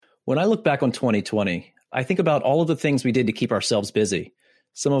When I look back on 2020, I think about all of the things we did to keep ourselves busy.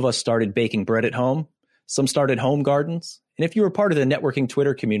 Some of us started baking bread at home. Some started home gardens. And if you were part of the networking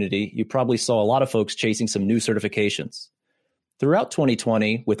Twitter community, you probably saw a lot of folks chasing some new certifications. Throughout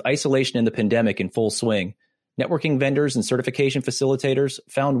 2020, with isolation and the pandemic in full swing, networking vendors and certification facilitators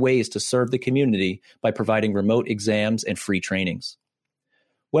found ways to serve the community by providing remote exams and free trainings.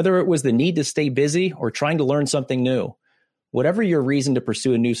 Whether it was the need to stay busy or trying to learn something new, whatever your reason to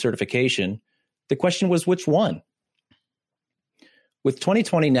pursue a new certification, the question was which one? With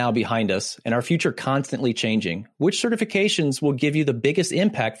 2020 now behind us and our future constantly changing, which certifications will give you the biggest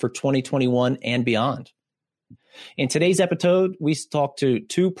impact for 2021 and beyond? In today's episode, we talk to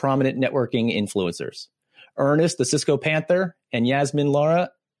two prominent networking influencers, Ernest, the Cisco Panther, and Yasmin Lara,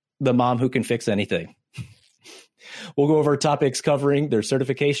 the mom who can fix anything. We'll go over topics covering their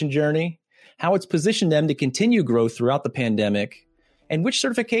certification journey, how it's positioned them to continue growth throughout the pandemic, and which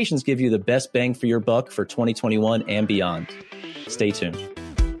certifications give you the best bang for your buck for 2021 and beyond. Stay tuned.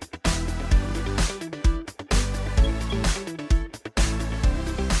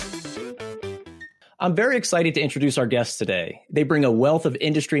 I'm very excited to introduce our guests today. They bring a wealth of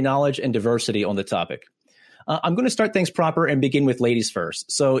industry knowledge and diversity on the topic. I'm going to start things proper and begin with ladies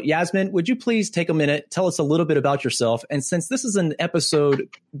first. So Yasmin, would you please take a minute, tell us a little bit about yourself? And since this is an episode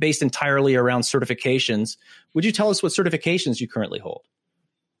based entirely around certifications, would you tell us what certifications you currently hold?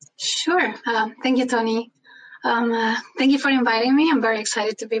 Sure. Thank you, Tony. Thank you for inviting me. I'm very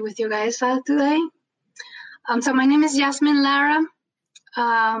excited to be with you guys today. So my name is Yasmin Lara.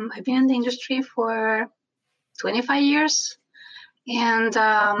 I've been in the industry for 25 years,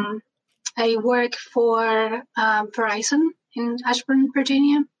 and I work for Verizon in Ashburn,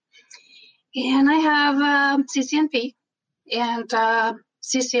 Virginia. And I have CCNP and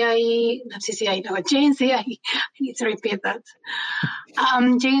JNCIE. I need to repeat that.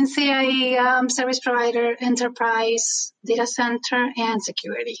 JNCIE, service provider, enterprise, data center, and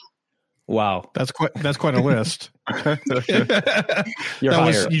security. Wow, that's quite a list.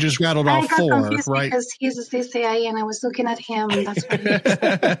 You just rattled off four, right? Because he's a CCIE, and I was looking at him. And that's what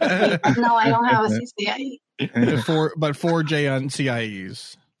no, I don't have a CCIE. Four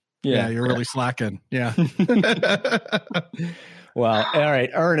JNCIEs. Yeah, you're really slacking. Yeah. Wow. All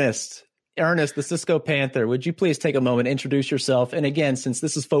right, Ernest, the Cisco Panther, would you please take a moment, introduce yourself? And again, since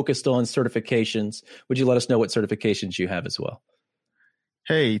this is focused on certifications, would you let us know what certifications you have as well?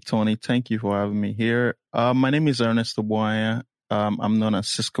 Hey, Tony, thank you for having me here. My name is Ernest Obuaya. I'm known as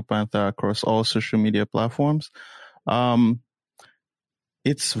Cisco Panther across all social media platforms.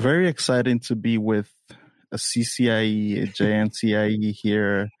 It's very exciting to be with a CCIE, a JNCIE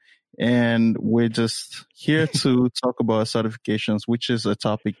here. And we're just here to talk about certifications, which is a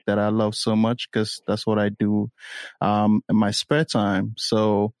topic that I love so much because that's what I do in my spare time.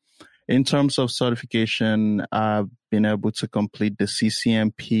 So in terms of certification, I've been able to complete the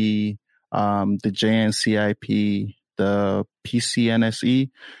CCNP, the JNCIP, the PCNSE,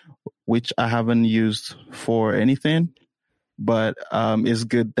 which I haven't used for anything, but it's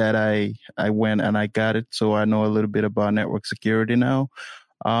good that I went and I got it. So I know a little bit about network security now.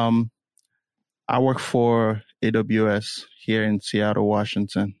 I work for AWS here in Seattle,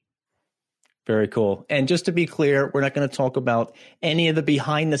 Washington. Very cool. And just to be clear, we're not going to talk about any of the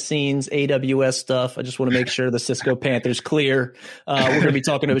behind the scenes AWS stuff. I just want to make sure the Cisco Panther's clear. We're going to be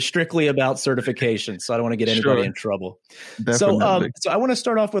talking strictly about certifications, so I don't want to get anybody in trouble. Definitely. So I want to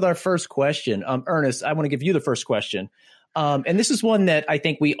start off with our first question. Ernest, I want to give you the first question. And this is one that I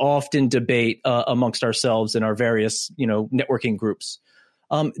think we often debate amongst ourselves in our various, networking groups.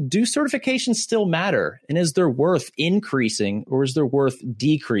 Do certifications still matter? And is their worth increasing or is their worth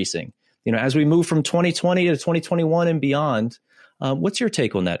decreasing? As we move from 2020 to 2021 and beyond, what's your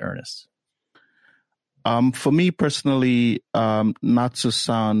take on that, Ernest? For me personally, not to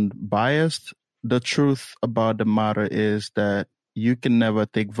sound biased, the truth about the matter is that you can never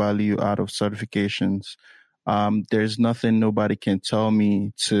take value out of certifications. There's nothing nobody can tell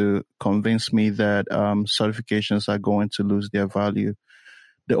me to convince me that certifications are going to lose their value.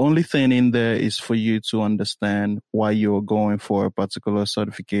 The only thing in there is for you to understand why you're going for a particular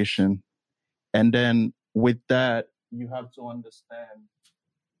certification. And then with that, you have to understand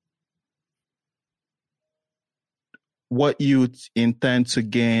what you intend to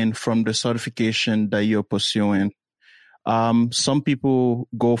gain from the certification that you're pursuing. Some people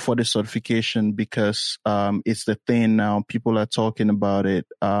go for the certification because it's the thing now. People are talking about it.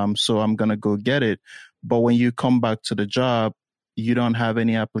 So I'm going to go get it. But when you come back to the job, you don't have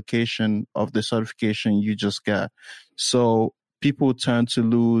any application of the certification you just got. So people tend to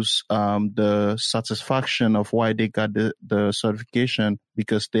lose the satisfaction of why they got the certification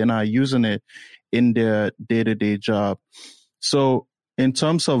because they're not using it in their day-to-day job. So in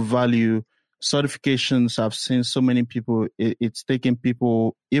terms of value, certifications, I've seen so many people, it's taking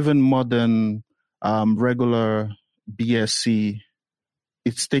people even more than regular BSc.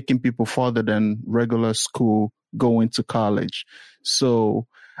 It's taking people further than regular school going to college. So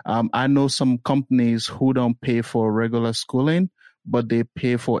I know some companies who don't pay for regular schooling, but they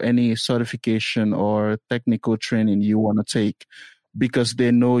pay for any certification or technical training you want to take because they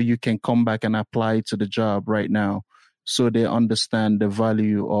know you can come back and apply to the job right now. So they understand the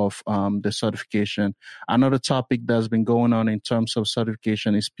value of the certification. Another topic that's been going on in terms of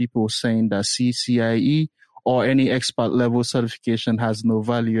certification is people saying that CCIE or any expert level certification has no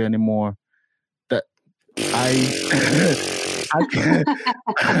value anymore. That I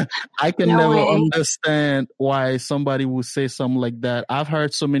can never understand why somebody would say something like that. I've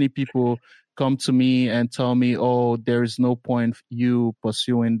heard so many people come to me and tell me, oh, there is no point you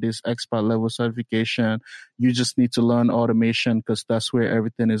pursuing this expert level certification. You just need to learn automation because that's where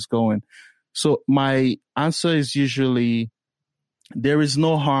everything is going. So my answer is usually there is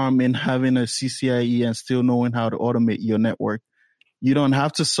no harm in having a CCIE and still knowing how to automate your network. You don't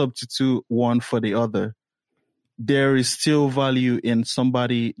have to substitute one for the other. There is still value in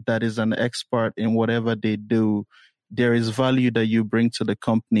somebody that is an expert in whatever they do. There is value that you bring to the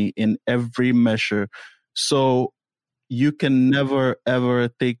company in every measure. So you can never, ever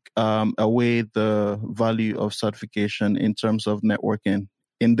take away the value of certification in terms of networking.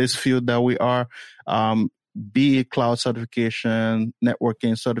 In this field that we are, be it cloud certification,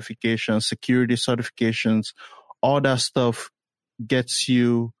 networking certification, security certifications, all that stuff gets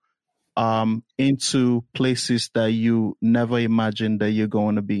you into places that you never imagined that you're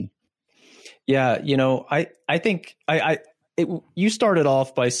going to be. Yeah, I think you started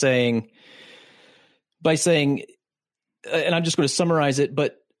off by saying, and I'm just going to summarize it,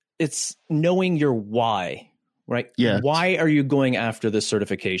 but it's knowing your why, right? Yeah. Why are you going after this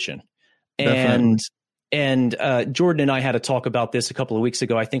certification? Definitely. And Jordan and I had a talk about this a couple of weeks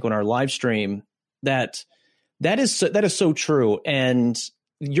ago, I think on our live stream, that is so true. And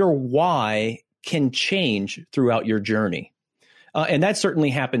your why can change throughout your journey. And that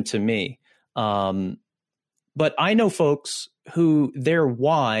certainly happened to me. But I know folks who their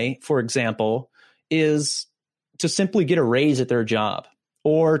why, for example, is to simply get a raise at their job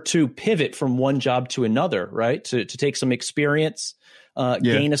or to pivot from one job to another, right? To take some experience,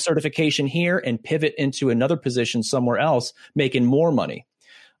 gain a certification here and pivot into another position somewhere else, making more money.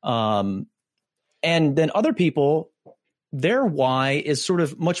 And then other people, their why is sort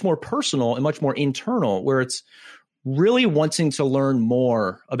of much more personal and much more internal, where it's really wanting to learn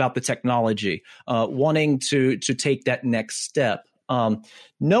more about the technology, wanting to take that next step,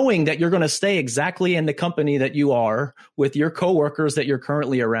 knowing that you're going to stay exactly in the company that you are with your coworkers that you're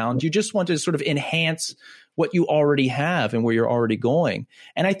currently around. You just want to sort of enhance what you already have and where you're already going.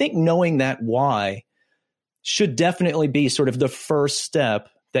 And I think knowing that why should definitely be sort of the first step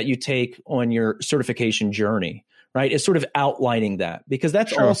that you take on your certification journey. Right, is sort of outlining that, because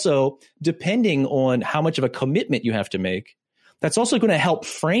that's also, depending on how much of a commitment you have to make, that's also going to help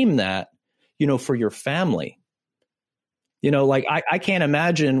frame that, for your family. Like I can't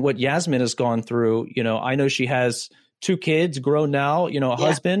imagine what Yasmin has gone through. I know she has 2 kids grown now, a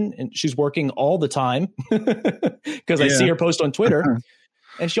husband, and she's working all the time because I see her post on Twitter.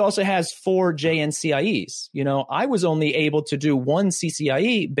 And she also has 4 JNCIEs. I was only able to do 1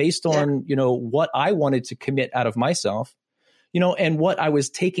 CCIE based on, what I wanted to commit out of myself, and what I was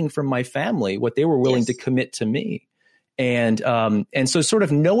taking from my family, what they were willing to commit to me. And so sort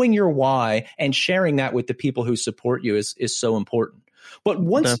of knowing your why and sharing that with the people who support you is so important. But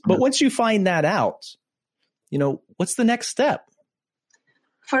once you find that out, what's the next step?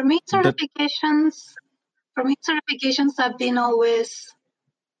 For me, certifications have been always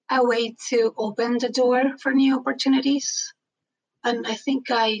a way to open the door for new opportunities. And I think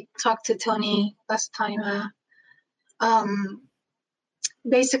I talked to Tony last time.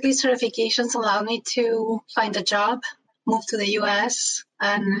 Basically, certifications allow me to find a job, move to the US,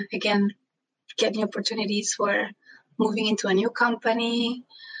 and again, get new opportunities for moving into a new company.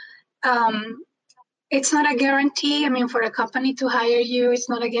 It's not a guarantee. I mean, for a company to hire you, it's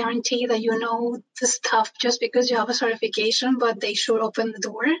not a guarantee that you know the stuff just because you have a certification, but they should open the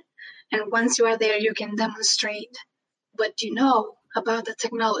door. And once you are there, you can demonstrate what you know about the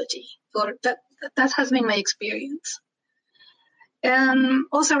technology. Or that has been my experience. And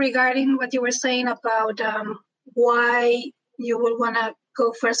also regarding what you were saying about why you would want to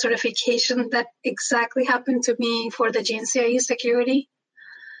go for a certification that exactly happened to me for the GNCIE security.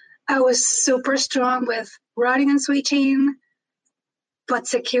 I was super strong with routing and switching, but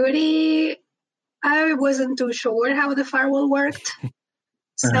security, I wasn't too sure how the firewall worked.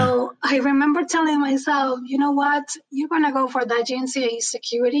 So I remember telling myself, you know what, you're going to go for that GNCIE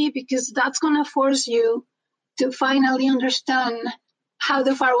security because that's going to force you to finally understand how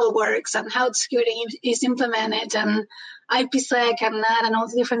the firewall works and how security is implemented and IPsec and that and all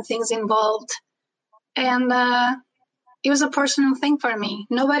the different things involved. And it was a personal thing for me.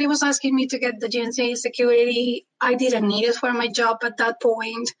 Nobody was asking me to get the GNCIE security. I didn't need it for my job at that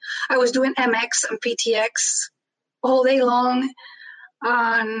point. I was doing MX and PTX all day long.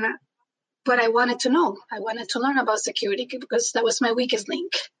 But I wanted to know. I wanted to learn about security because that was my weakest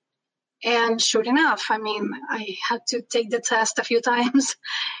link. And sure enough, I mean, I had to take the test a few times.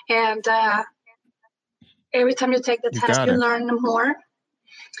 And every time you take the test, you learn more.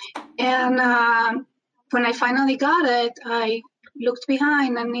 And when I finally got it, I looked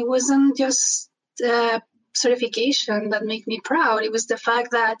behind, and it wasn't just the certification that made me proud. It was the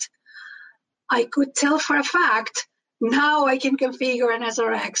fact that I could tell for a fact, now I can configure an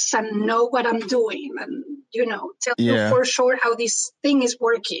SRX and know what I'm doing and, tell you for sure how this thing is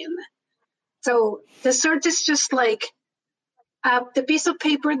working. So the cert is just like the piece of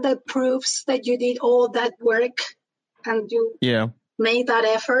paper that proves that you did all that work and you made that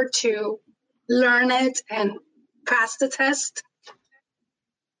effort to learn it and pass the test.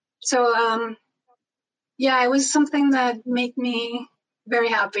 So, it was something that made me very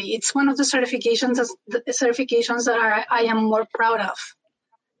happy. It's one of the certifications that I am more proud of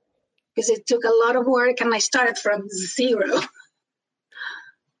because it took a lot of work and I started from zero.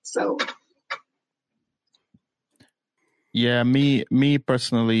 So. Yeah, me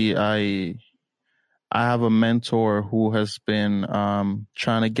personally, I have a mentor who has been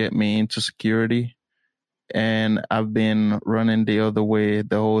trying to get me into security, and I've been running the other way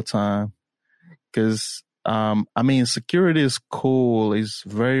the whole time because security is cool. It's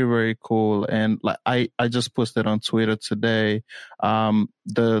very, very cool. And like I just posted on Twitter today,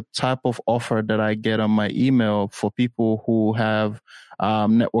 the type of offer that I get on my email for people who have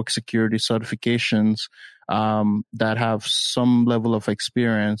network security certifications that have some level of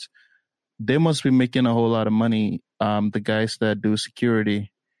experience, they must be making a whole lot of money, the guys that do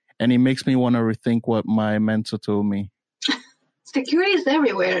security. And it makes me want to rethink what my mentor told me. Security is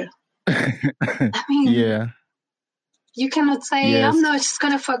everywhere. I mean, you cannot say, I'm not just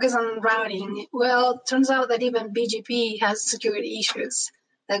going to focus on routing. Well, it turns out that even BGP has security issues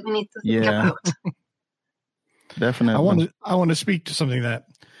that we need to think about. Definitely. I want to speak to something that,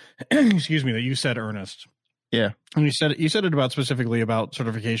 excuse me, that you said, Ernest. Yeah. And you said it about specifically about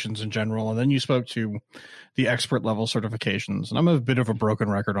certifications in general, and then you spoke to the expert level certifications. And I'm a bit of a broken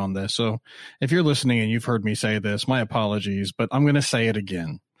record on this. So if you're listening and you've heard me say this, my apologies, but I'm going to say it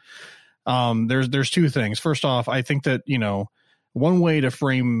again. There's two things. First off, I think that, one way to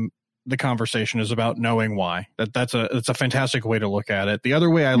frame the conversation is about knowing why. That's a fantastic way to look at it. The other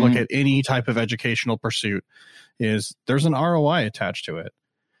way I look at any type of educational pursuit is there's an ROI attached to it.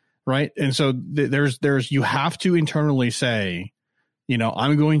 Right. And so you have to internally say,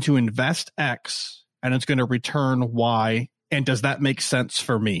 I'm going to invest X and it's going to return Y. And does that make sense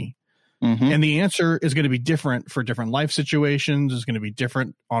for me? Mm-hmm. And the answer is going to be different for different life situations. It's going to be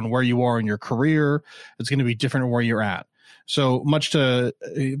different on where you are in your career. It's going to be different where you're at. So much to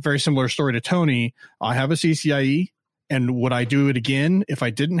a very similar story to Tony, I have a CCIE. And would I do it again if I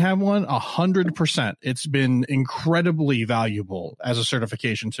didn't have one? 100%. It's been incredibly valuable as a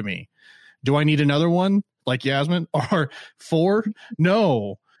certification to me. Do I need another one like Yasmin or 4?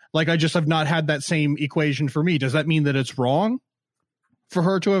 No. Like I just have not had that same equation for me. Does that mean that it's wrong for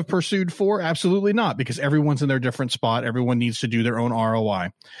her to have pursued 4? Absolutely not, because everyone's in their different spot. Everyone needs to do their own ROI.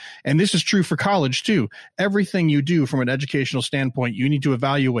 And this is true for college too. Everything you do from an educational standpoint, you need to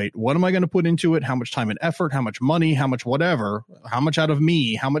evaluate, what am I going to put into it? How much time and effort, how much money, how much whatever, how much out of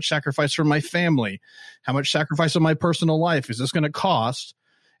me, how much sacrifice from my family, how much sacrifice of my personal life is this going to cost?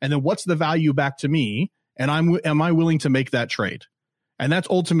 And then what's the value back to me? And am I willing to make that trade? And that's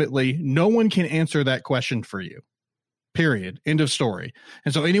ultimately, no one can answer that question for you. Period. End of story.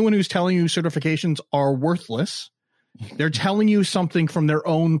 And so anyone who's telling you certifications are worthless, they're telling you something from their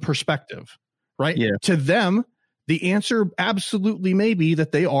own perspective, right? Yeah. To them, the answer absolutely may be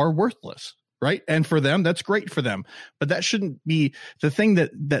that they are worthless, right? And for them, that's great for them. But that shouldn't be the thing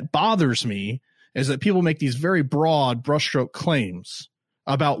that bothers me, is that people make these very broad brushstroke claims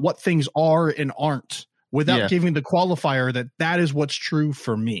about what things are and aren't without giving the qualifier that is what's true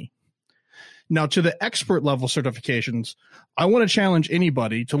for me. Now, to the expert level certifications, I want to challenge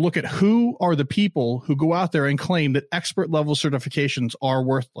anybody to look at who are the people who go out there and claim that expert level certifications are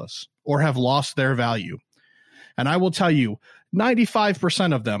worthless or have lost their value. And I will tell you,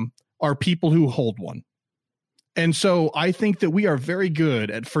 95% of them are people who hold one. And so I think that we are very good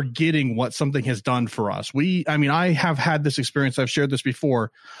at forgetting what something has done for us. I have had this experience. I've shared this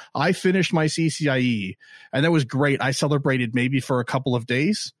before. I finished my CCIE and that was great. I celebrated maybe for a couple of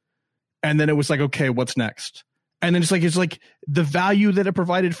days. And then it was like, okay, what's next? And then it's like the value that it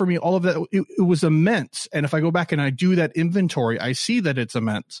provided for me, all of that, it was immense. And if I go back and I do that inventory, I see that it's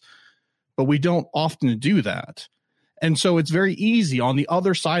immense, but we don't often do that. And so it's very easy on the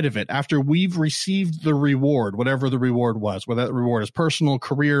other side of it, after we've received the reward, whatever the reward was, whether that reward is personal,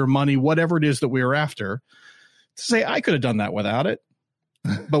 career, money, whatever it is that we were after, to say, I could have done that without it.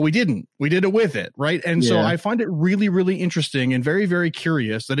 But we didn't. We did it with it, right? And so I find it really, really interesting and very, very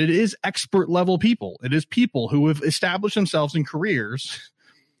curious that it is expert level people. It is people who have established themselves in careers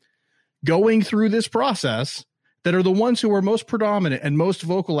going through this process that are the ones who are most predominant and most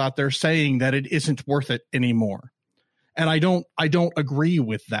vocal out there saying that it isn't worth it anymore. And I don't agree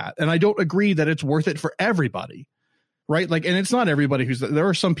with that. And I don't agree that it's worth it for everybody. Right. Like, and it's not everybody there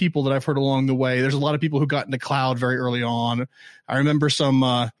are some people that I've heard along the way. There's a lot of people who got into cloud very early on. I remember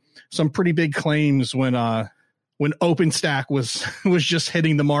some pretty big claims when OpenStack was just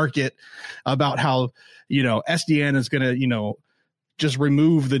hitting the market about how, SDN is going to, just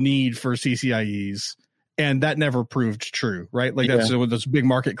remove the need for CCIEs. And that never proved true. Right. Like that's with those big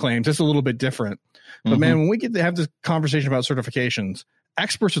market claims. It's a little bit different. But man, when we get to have this conversation about certifications,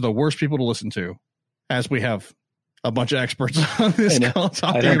 experts are the worst people to listen to, as we have a bunch of experts on this call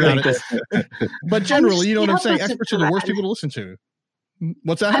talking about it. But generally, you know what I'm saying? Experts are the worst people to listen to.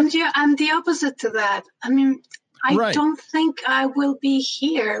 What's that? I'm the opposite to that. I mean, I don't think I will be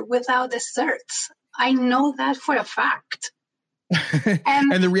here without the certs. I know that for a fact.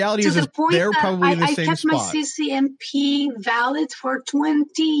 And the reality is they're probably in the same spot. I kept my CCNP valid for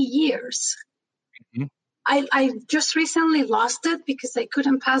 20 years. Mm-hmm. I just recently lost it because I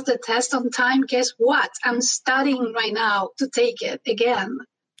couldn't pass the test on time. Guess what? I'm studying right now to take it again.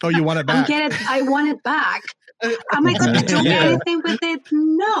 Oh, you want it back? I want it back. Am I going to do anything with it?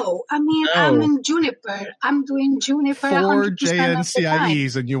 No. I mean, I'm in Juniper. I'm doing Juniper 4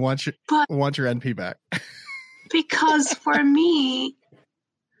 JNCIEs, and you want your NP back. Because for me,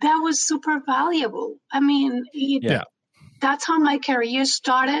 that was super valuable. I mean, that's how my career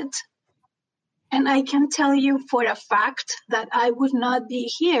started. And I can tell you for a fact that I would not be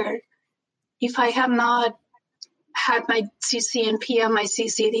here if I have not had my CCNP and my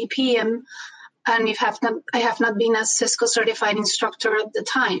CCDP and if I have not been a Cisco certified instructor at the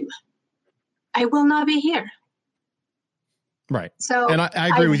time. I will not be here. Right. So and I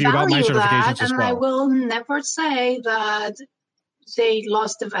agree with you about my certifications as well. And I will never say that they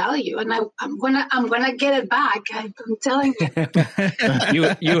lost the value, and I'm gonna get it back. I'm telling you.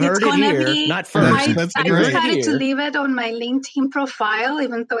 you heard it here, not first. I decided to leave it on my LinkedIn profile,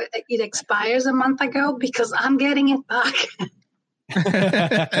 even though it expires a month ago, because I'm getting it back.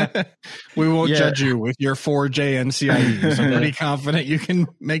 We won't judge you with your 4 JNCIEs. I'm pretty confident you can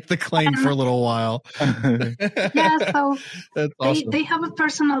make the claim for a little while. So that's awesome. They have a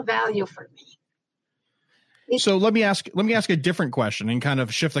personal value for me. So let me ask a different question and kind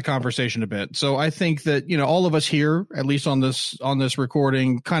of shift the conversation a bit. So I think that, all of us here, at least on this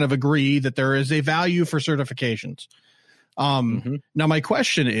recording, kind of agree that there is a value for certifications. Now my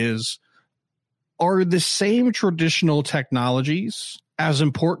question is, are the same traditional technologies as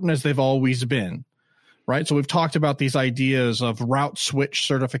important as they've always been? Right. So we've talked about these ideas of route switch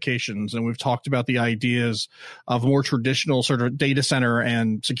certifications, and we've talked about the ideas of more traditional sort of data center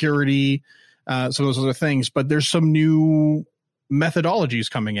and security, some of those other things. But there's some new methodologies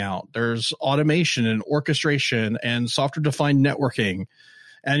coming out. There's automation and orchestration and software defined networking,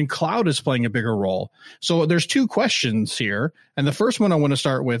 and cloud is playing a bigger role. So there's 2 questions here. And the first one I want to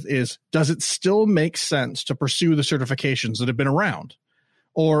start with is, does it still make sense to pursue the certifications that have been around?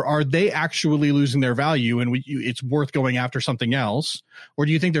 Or are they actually losing their value and it's worth going after something else? Or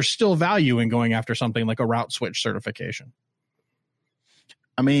do you think there's still value in going after something like a route switch certification?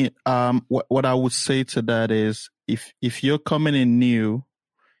 I mean, what I would say to that is, if you're coming in new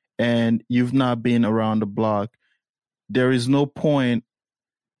and you've not been around the block, there is no point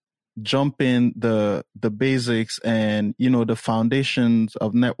jumping the basics and, the foundations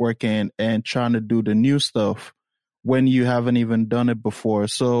of networking and trying to do the new stuff when you haven't even done it before.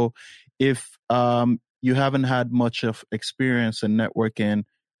 So if you haven't had much of experience in networking,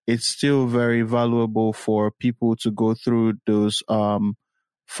 it's still very valuable for people to go through those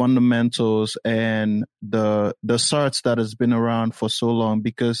fundamentals and the certs that has been around for so long,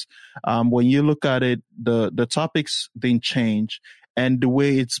 because when you look at it, the topics didn't change, and the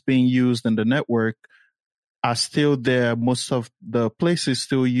way it's being used in the network are still there. Most of the places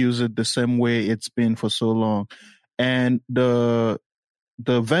still use it the same way it's been for so long, and the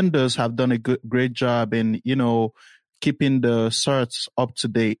vendors have done a great job in keeping the certs up to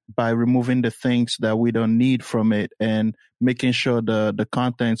date by removing the things that we don't need from it and making sure the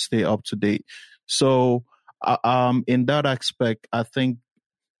content stay up to date. So in that aspect, I think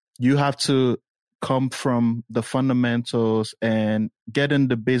you have to come from the fundamentals and get in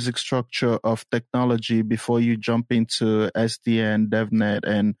the basic structure of technology before you jump into SDN, DevNet,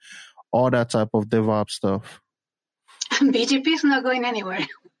 and all that type of DevOps stuff. BGP is not going anywhere.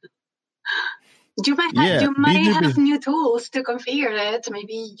 You might have new tools to configure it.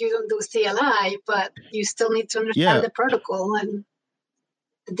 Maybe you don't do CLI, but you still need to understand the protocol and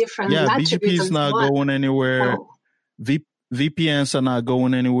the different attributes. BGP is not going anywhere. VPNs are not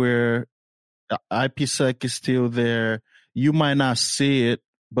going anywhere. IPsec is still there. You might not see it,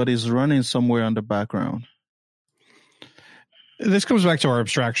 but it's running somewhere in the background. This comes back to our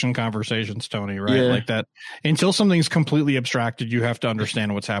abstraction conversations, Tony, right? Yeah. Like that, until something's completely abstracted, you have to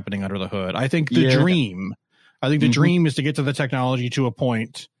understand what's happening under the hood. I think the dream is to get to the technology to a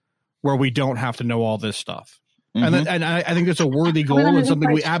point where we don't have to know all this stuff. Mm-hmm. And I think that's a worthy goal and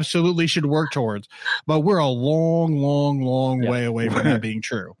something we absolutely should work towards. But we're a long way away from that being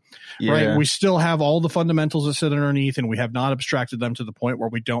true. Right? We still have all the fundamentals that sit underneath, and we have not abstracted them to the point where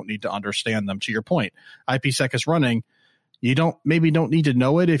we don't need to understand them. To your point, IPsec is running. You don't need to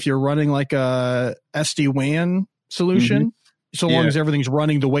know it if you're running like a SD-WAN solution, so long as everything's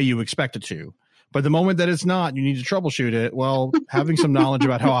running the way you expect it to. But the moment that it's not, you need to troubleshoot it. Well, having some knowledge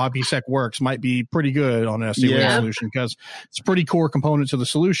about how IPsec works might be pretty good on an SD-WAN solution, because it's a pretty core component to the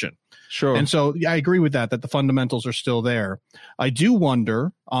solution. Sure. And so I agree with that the fundamentals are still there. I do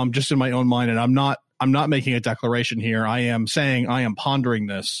wonder, just in my own mind, and I'm not making a declaration here. I am saying I am pondering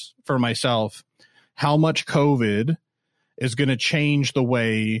this for myself, how much COVID is going to change the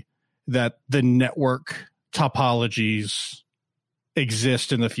way that the network topologies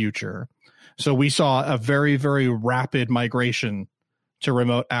exist in the future. So we saw a very, very rapid migration to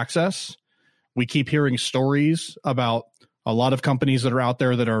remote access. We keep hearing stories about a lot of companies that are out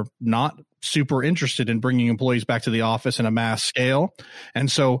there that are not super interested in bringing employees back to the office in a mass scale. And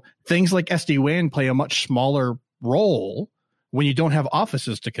so things like SD-WAN play a much smaller role when you don't have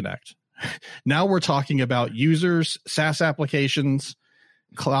offices to connect. Now we're talking about users, SaaS applications,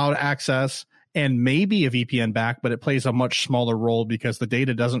 cloud access, and maybe a VPN back, but it plays a much smaller role because the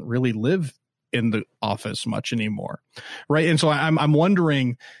data doesn't really live in the office much anymore, right? And so I'm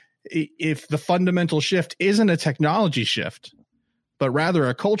wondering if the fundamental shift isn't a technology shift, but rather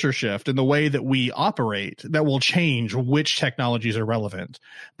a culture shift in the way that we operate that will change which technologies are relevant.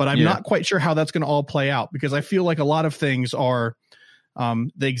 But I'm not quite sure how that's going to all play out, because I feel like a lot of things are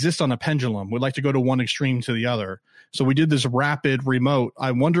they exist on a pendulum. We'd like to go to one extreme to the other. So we did this rapid remote.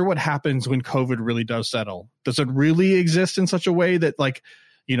 I wonder what happens when COVID really does settle. Does it really exist in such a way that, like,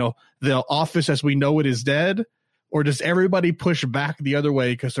 the office as we know it is dead? Or does everybody push back the other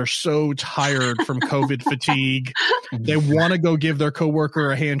way because they're so tired from COVID fatigue? They want to go give their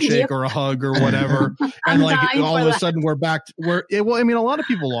coworker a handshake or a hug or whatever. And all of a sudden we're back. A lot of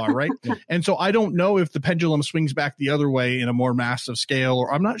people are, right? And so I don't know if the pendulum swings back the other way in a more massive scale,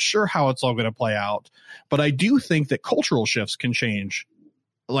 or I'm not sure how it's all going to play out. But I do think that cultural shifts can change,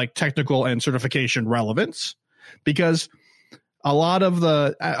 like technical and certification relevance, because a lot of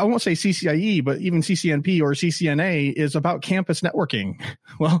I won't say CCIE, but even CCNP or CCNA is about campus networking.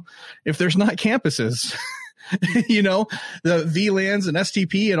 Well, if there's not campuses, the VLANs and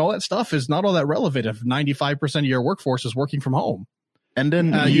STP and all that stuff is not all that relevant if 95% of your workforce is working from home. And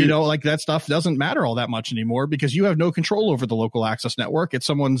then, that stuff doesn't matter all that much anymore, because you have no control over the local access network. It's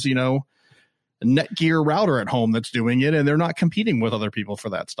someone's, Netgear router at home that's doing it, and they're not competing with other people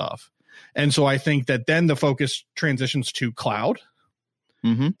for that stuff. And so I think that then the focus transitions to cloud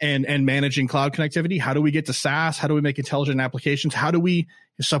and managing cloud connectivity. How do we get to SaaS? How do we make intelligent applications? How do we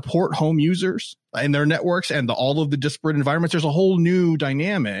support home users and their networks and all of the disparate environments? There's a whole new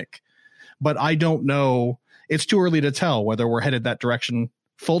dynamic, but I don't know. It's too early to tell whether we're headed that direction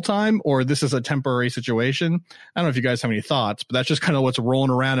full time or this is a temporary situation. I don't know if you guys have any thoughts, but that's just kind of what's rolling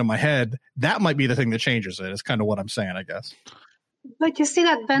around in my head. That might be the thing that changes it. Is kind of what I'm saying, I guess. But you see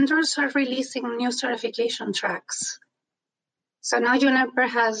that vendors are releasing new certification tracks. So now Juniper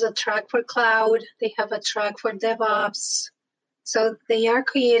has a track for cloud. They have a track for DevOps. So they are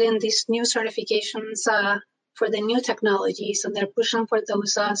creating these new certifications for the new technologies, and they're pushing for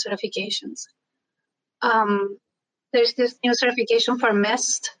those certifications. There's this new certification for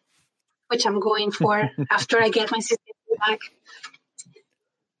MIST, which I'm going for after I get my CCNP back.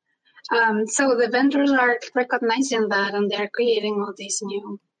 So the vendors are recognizing that, and they're creating all these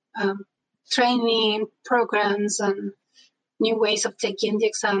new training programs and new ways of taking the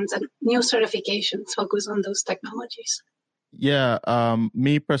exams and new certifications focused on those technologies. Yeah,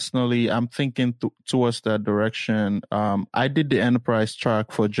 me personally, I'm thinking towards that direction. I did the enterprise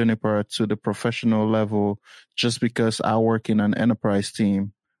track for Juniper to the professional level just because I work in an enterprise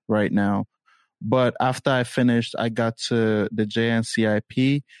team right now. But after I finished, I got to the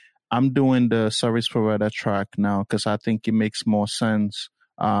JNCIP. I'm doing the service provider track now because I think it makes more sense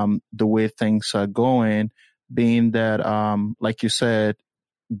the way things are going, being that, like you said,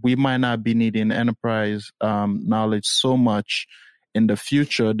 we might not be needing enterprise knowledge so much in the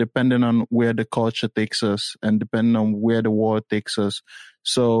future, depending on where the culture takes us and depending on where the world takes us.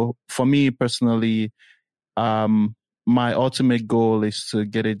 So for me personally, my ultimate goal is to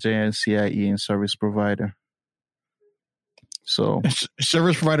get a JNCIE in service provider. So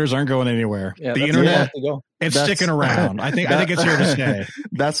service providers aren't going anywhere. Yeah, the internet, it's sticking around. I think it's here to stay.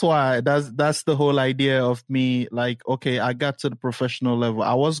 That's why that's the whole idea of me. Like, okay, I got to the professional level.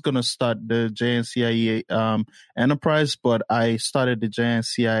 I was gonna start the JNCIE enterprise, but I started the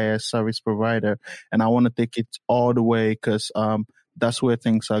JNCIE service provider, and I want to take it all the way because that's where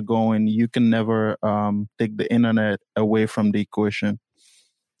things are going. You can never take the internet away from the equation.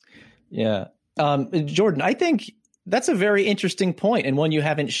 Yeah, Jordan, I think that's a very interesting point, and one you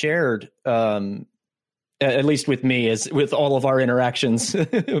haven't shared, at least with me, as with all of our interactions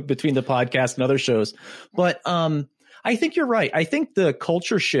between the podcast and other shows. But I think you're right. I think the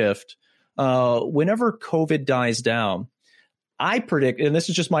culture shift, whenever COVID dies down, I predict, and this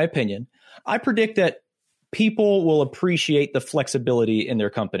is just my opinion, I predict that people will appreciate the flexibility in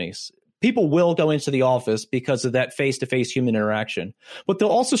their companies. People will go into the office because of that face-to-face human interaction, but they'll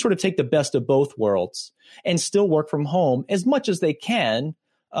also sort of take the best of both worlds and still work from home as much as they can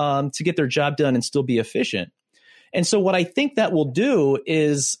to get their job done and still be efficient. And so what I think that will do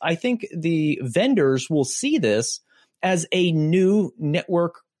is I think the vendors will see this as a new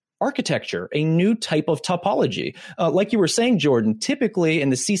network architecture, a new type of topology. Like you were saying, Jordan, typically in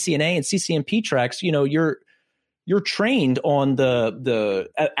the CCNA and CCNP tracks, you're trained on the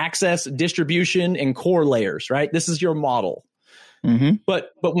access, distribution, and core layers, right? This is your model. Mm-hmm.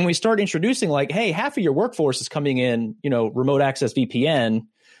 But when we start introducing like, hey, half of your workforce is coming in, remote access VPN,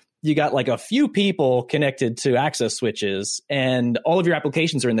 you got like a few people connected to access switches and all of your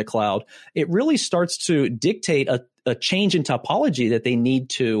applications are in the cloud. It really starts to dictate a change in topology that they need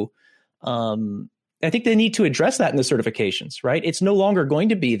to, I think they need to address that in the certifications, right? It's no longer going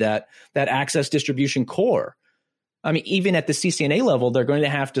to be that access distribution core. I mean, even at the CCNA level, they're going to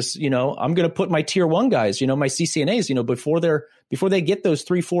have to, I'm going to put my tier 1 guys, my CCNAs, before they get those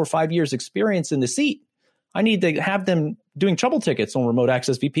 3, 4, 5 years experience in the seat, I need to have them doing trouble tickets on remote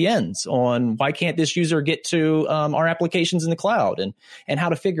access VPNs, on why can't this user get to our applications in the cloud and how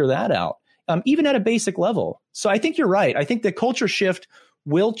to figure that out, even at a basic level. So I think you're right. I think the culture shift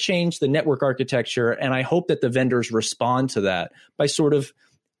will change the network architecture, and I hope that the vendors respond to that by sort of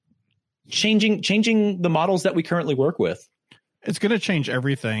changing the models that we currently work with. It's going to change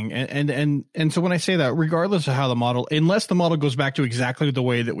everything. And so when I say that, regardless of how the model, unless the model goes back to exactly the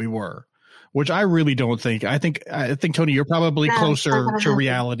way that we were, which I really don't think, I think Tony, you're probably closer to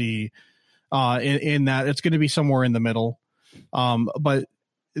reality in that it's going to be somewhere in the middle. But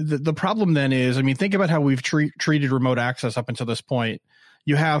the problem then is, I mean, think about how we've treated remote access up until this point.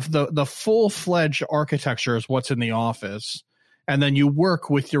 You have the full-fledged architecture is what's in the office. And then you work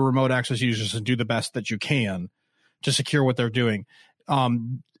with your remote access users and do the best that you can to secure what they're doing.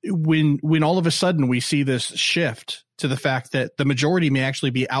 When all of a sudden we see this shift to the fact that the majority may actually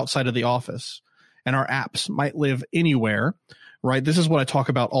be outside of the office and our apps might live anywhere, right? This is what I talk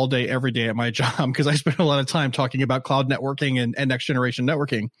about all day, every day at my job, because I spend a lot of time talking about cloud networking and next generation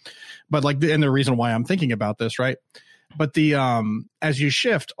networking. But and the reason why I'm thinking about this, right? But as you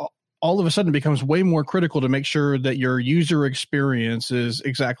shift, all of a sudden it becomes way more critical to make sure that your user experience is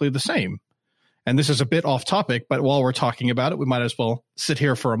exactly the same. And this is a bit off topic, but while we're talking about it, we might as well sit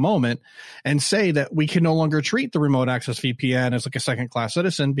here for a moment and say that we can no longer treat the remote access VPN as like a second-class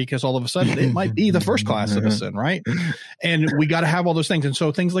citizen, because all of a sudden it might be the first-class citizen, right? And we got to have all those things. And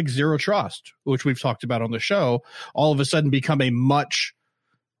so things like zero trust, which we've talked about on the show, all of a sudden become a much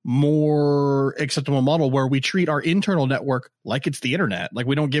more acceptable model where we treat our internal network like it's the internet, like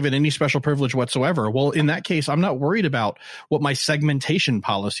we don't give it any special privilege whatsoever. Well, in that case, I'm not worried about what my segmentation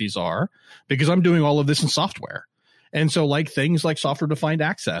policies are because I'm doing all of this in software. And so like things like software defined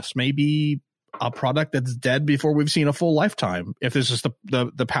access, maybe a product that's dead before we've seen a full lifetime, if this is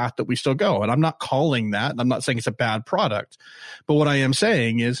the path that we still go. And I'm not calling that. I'm not saying it's a bad product. But what I am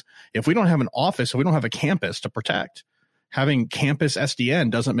saying is if we don't have an office, if we don't have a campus to protect, having campus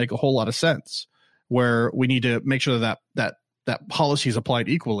SDN doesn't make a whole lot of sense, where we need to make sure that policy is applied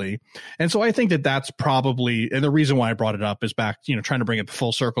equally. And so I think that that's probably, and the reason why I brought it up is back, trying to bring it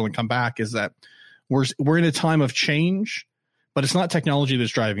full circle and come back, is that we're in a time of change, but it's not technology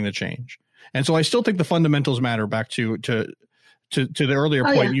that's driving the change. And so I still think the fundamentals matter. Back to the earlier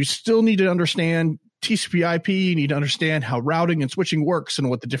point, yeah. You still need to understand TCP/IP, you need to understand how routing and switching works and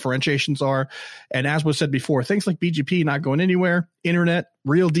what the differentiations are. And as was said before, things like BGP not going anywhere, internet,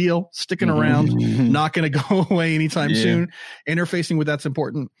 real deal, sticking around, not going to go away anytime soon. Interfacing with that's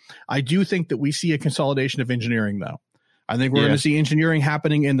important. I do think that we see a consolidation of engineering, though. I think we're going to see engineering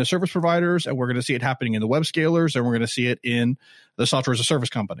happening in the service providers, and we're going to see it happening in the web scalers, and we're going to see it in the software as a service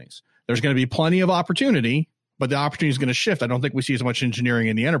companies. There's going to be plenty of opportunity, but the opportunity is going to shift. I don't think we see as much engineering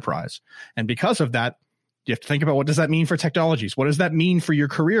in the enterprise. And because of that, you have to think about what does that mean for technologies? What does that mean for your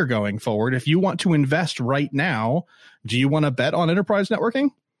career going forward? If you want to invest right now, do you want to bet on enterprise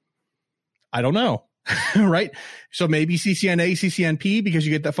networking? I don't know. Right? So maybe CCNA, CCNP, because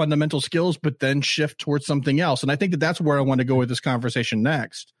you get the fundamental skills, but then shift towards something else. And I think that that's where I want to go with this conversation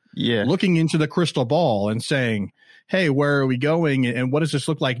next. Yeah. Looking into the crystal ball and saying, hey, where are we going? And what does this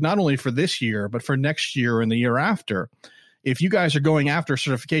look like not only for this year, but for next year and the year after? If you guys are going after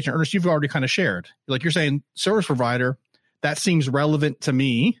certification, Ernest, you've already kind of shared. Like you're saying, service provider, that seems relevant to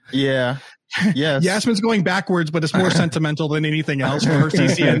me. Yeah. Yes. Yasmin's going backwards, but it's more sentimental than anything else for her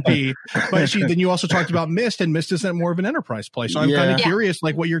CCNP. But then you also talked about Mist, and Mist isn't more of an enterprise play. So I'm kind of curious,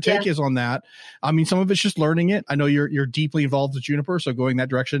 like what your take is on that. I mean, some of it's just learning it. I know you're deeply involved with Juniper, so going that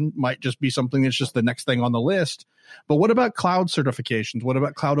direction might just be something that's just the next thing on the list. But what about cloud certifications? What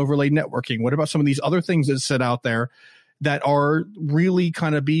about cloud overlay networking? What about some of these other things that sit out there that are really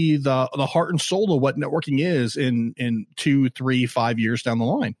kind of be the heart and soul of what networking is in 2, 3, 5 years down the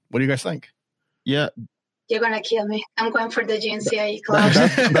line? What do you guys think? Yeah. You're going to kill me. I'm going for the GNCIE cloud.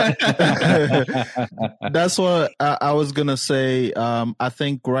 That's what I was going to say. I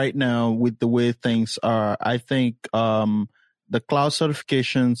think right now with the way things are, I think the cloud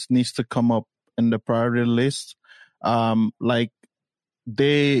certifications needs to come up in the priority list. Like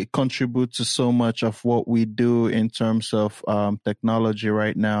they contribute to so much of what we do in terms of technology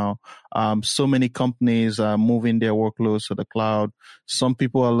right now. So many companies are moving their workloads to the cloud. Some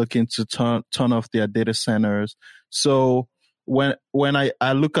people are looking to turn off their data centers. So when I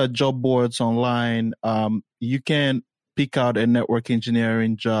look at job boards online, you can pick out a network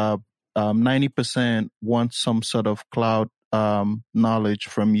engineering job. 90% want some sort of cloud knowledge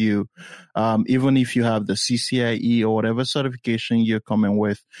from you. Even if you have the CCIE or whatever certification you're coming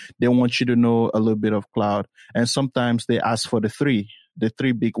with, they want you to know a little bit of cloud. And sometimes they ask for the three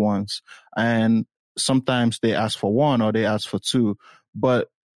big ones. And sometimes they ask for one or they ask for two. But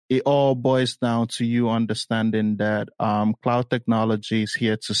it all boils down to you understanding that cloud technology is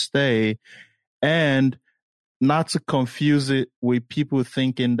here to stay, and not to confuse it with people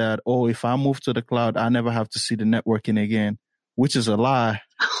thinking that, oh, if I move to the cloud, I never have to see the networking again, which is a lie.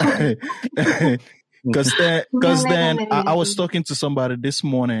 Because then I was talking to somebody this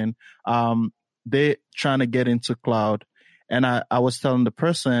morning. They trying to get into cloud, and I was telling the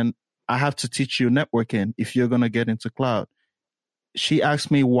person, I have to teach you networking if you're going to get into cloud. She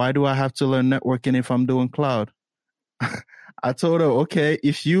asked me, why do I have to learn networking if I'm doing cloud? I told her, okay,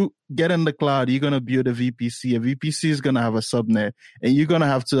 if you get in the cloud, you're going to build a VPC. A VPC is going to have a subnet, and you're going to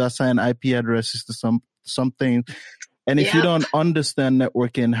have to assign IP addresses to something. And if you don't understand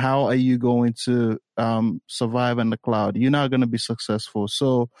networking, how are you going to survive in the cloud? You're not going to be successful.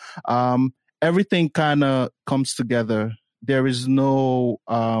 So everything kind of comes together. There is no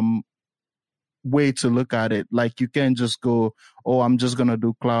way to look at it. Like you can't just go, oh, I'm just going to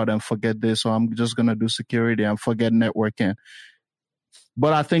do cloud and forget this, or I'm just going to do security and forget networking.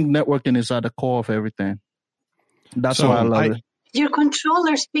 But I think networking is at the core of everything. That's why I love it. Your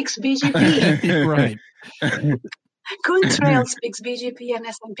controller speaks BGP. Right. Contrail speaks BGP and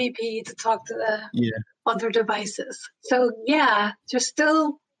SMPP to talk to the other devices. So just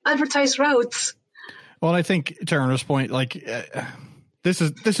still advertise routes. Well, I think to Ernest's point, like this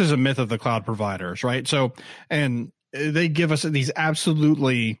is a myth of the cloud providers, right? So, and they give us these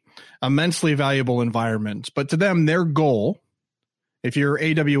absolutely immensely valuable environments, but to them, their goal if you're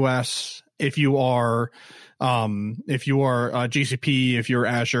AWS, if you are GCP, if you're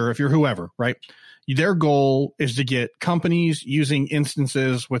Azure, if you're whoever, right? Their goal is to get companies using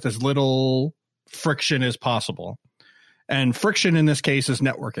instances with as little friction as possible. And friction in this case is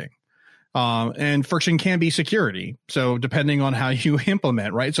networking. And friction can be security. So depending on how you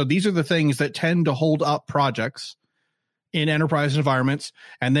implement, right? So these are the things that tend to hold up projects in enterprise environments,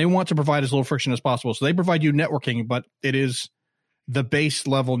 and they want to provide as little friction as possible. So they provide you networking, but it is the base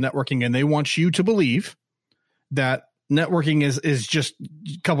level networking, and they want you to believe that networking is just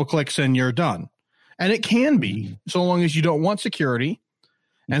a couple clicks and you're done. And it can be, so long as you don't want security,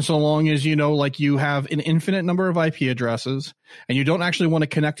 and so long as you have an infinite number of IP addresses, and you don't actually want to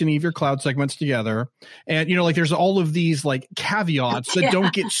connect any of your cloud segments together. And there's all of these caveats that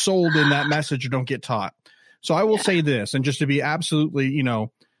don't get sold in that message or don't get taught. So I will say this, and just to be absolutely,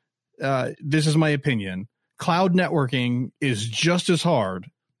 this is my opinion. Cloud networking is just as hard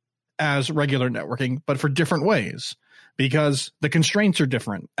as regular networking, but for different ways, because the constraints are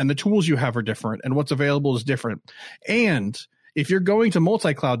different and the tools you have are different and what's available is different. And if you're going to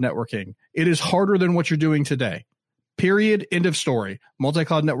multi-cloud networking, it is harder than what you're doing today. Period. End of story.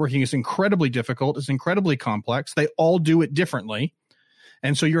 Multi-cloud networking is incredibly difficult. It's incredibly complex. They all do it differently.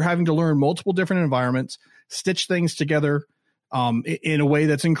 And so you're having to learn multiple different environments, stitch things together in a way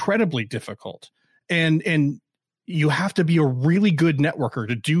that's incredibly difficult. And you have to be a really good networker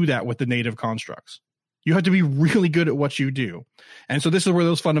to do that with the native constructs. You have to be really good at what you do. And so this is where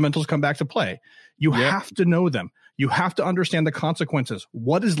those fundamentals come back to play. You have to know them. You have to understand the consequences.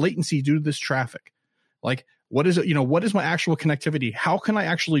 What does latency do to this traffic? What is it? What is my actual connectivity? How can I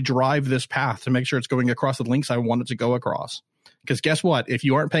actually drive this path to make sure it's going across the links I want it to go across? Because guess what? If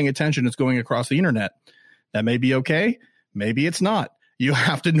you aren't paying attention, it's going across the internet. That may be okay. Maybe it's not. You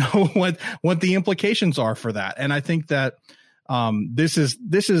have to know what the implications are for that. And I think that this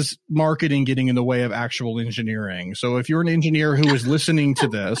is marketing getting in the way of actual engineering. So if you're an engineer who is listening to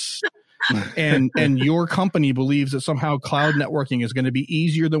this and your company believes that somehow cloud networking is going to be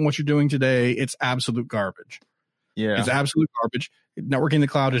easier than what you're doing today, it's absolute garbage. Yeah. It's absolute garbage. Networking in the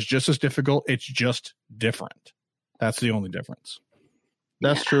cloud is just as difficult. It's just different. That's the only difference.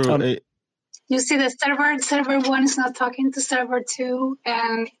 That's true. You see the server 1 is not talking to server 2,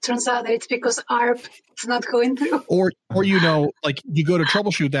 and it turns out that it's because ARP is not going through. Or you go to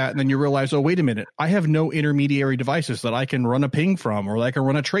troubleshoot that, and then you realize, oh, wait a minute, I have no intermediary devices that I can run a ping from, or that I can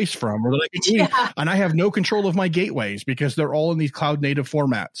run a trace from, or that I can and I have no control of my gateways because they're all in these cloud native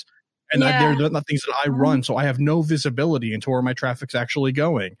formats. And they're not things that I run, so I have no visibility into where my traffic's actually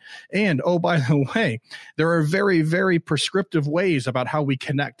going. And, oh, by the way, there are very, very prescriptive ways about how we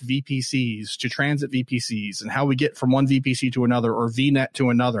connect VPCs to transit VPCs and how we get from one VPC to another or VNet to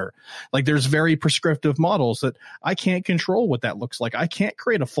another. There's very prescriptive models that I can't control what that looks like. I can't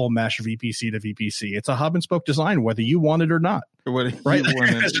create a full mesh VPC to VPC. It's a hub and spoke design, whether you want it or not. Right?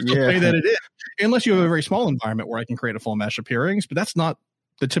 That's just the way that it is. Unless you have a very small environment where I can create a full mesh of peerings, but that's not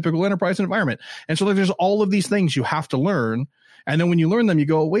the typical enterprise environment. And so there's all of these things you have to learn. And then when you learn them, you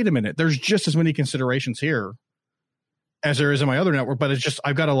go, wait a minute, there's just as many considerations here as there is in my other network, but it's just,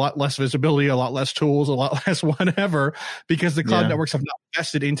 I've got a lot less visibility, a lot less tools, a lot less whatever, because the cloud networks have not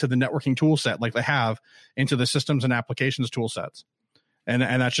invested into the networking tool set like they have into the systems and applications tool sets. And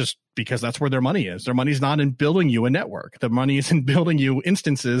that's just because that's where their money is. Their money's not in building you a network. The money is in building you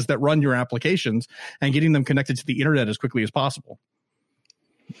instances that run your applications and getting them connected to the internet as quickly as possible.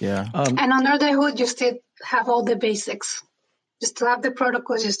 Yeah. And under the hood, you still have all the basics. You still have the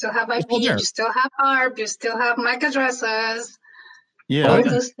protocols, you still have IP, you still have ARP, you still have MAC addresses. Yeah. All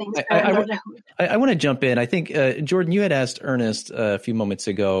those things under the hood. I want to jump in. I think, Jordan, you had asked Ernest a few moments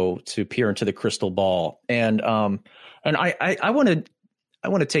ago to peer into the crystal ball. And I want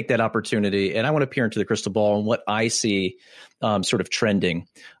to take that opportunity, and I want to peer into the crystal ball and what I see sort of trending.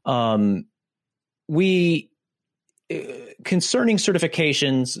 Concerning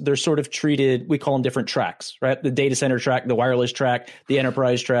certifications, they're sort of treated, we call them different tracks, right? The data center track, the wireless track, the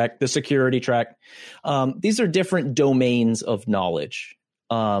enterprise track, the security track. These are different domains of knowledge.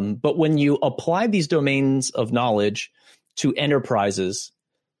 But when you apply these domains of knowledge to enterprises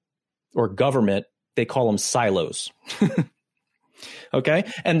or government, they call them silos. Okay.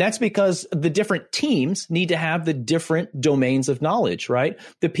 And that's because the different teams need to have the different domains of knowledge, right?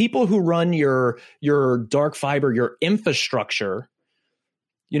 The people who run your dark fiber, your infrastructure,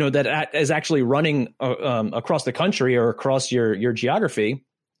 that is actually running across the country or across your geography,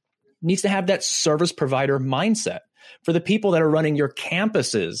 needs to have that service provider mindset. For the people that are running your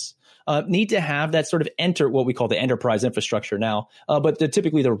campuses need to have that sort of what we call the enterprise infrastructure now, but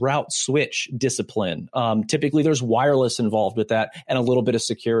typically the route switch discipline. Typically there's wireless involved with that and a little bit of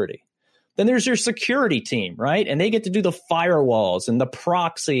security. Then there's your security team, right? And they get to do the firewalls and the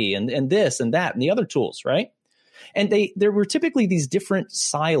proxy and this and that and the other tools, right? And there were typically these different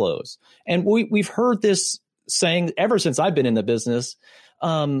silos. And we've heard this saying ever since I've been in the business,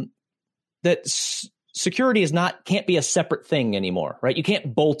 that security can't be a separate thing anymore, right? You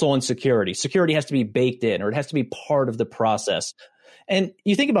can't bolt on security. Security has to be baked in, or it has to be part of the process. And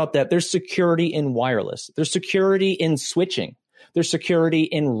you think about that, there's security in wireless. There's security in switching. There's security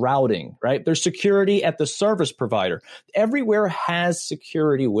in routing, right? There's security at the service provider. Everywhere has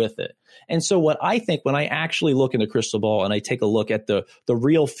security with it. And so what I think when I actually look in the crystal ball and I take a look at the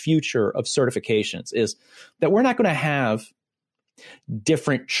real future of certifications is that we're not going to have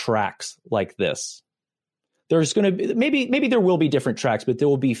different tracks like this. There's going to be, maybe there will be different tracks, but there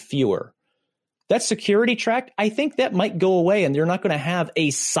will be fewer. That security track, I think that might go away, and you're not going to have a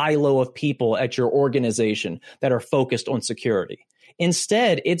silo of people at your organization that are focused on security.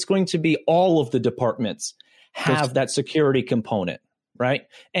 Instead, it's going to be all of the departments have that security component, right?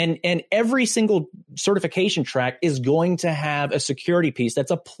 And every single certification track is going to have a security piece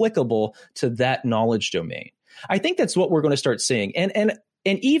that's applicable to that knowledge domain. I think that's what we're going to start seeing. And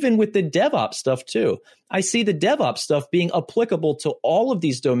even with the DevOps stuff too, I see the DevOps stuff being applicable to all of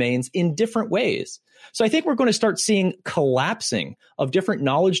these domains in different ways. So I think we're going to start seeing collapsing of different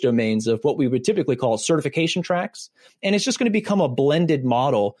knowledge domains of what we would typically call certification tracks. And it's just going to become a blended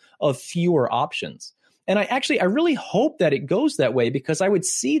model of fewer options. And I really hope that it goes that way, because I would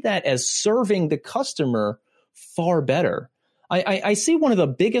see that as serving the customer far better. I see one of the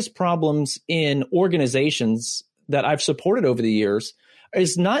biggest problems in organizations that I've supported over the years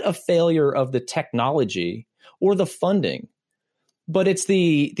is not a failure of the technology or the funding, but it's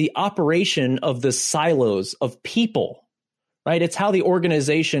the operation of the silos of people, right? It's how the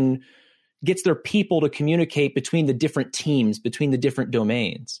organization gets their people to communicate between the different teams, between the different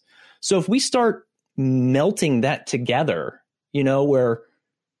domains. So if we start melting that together, where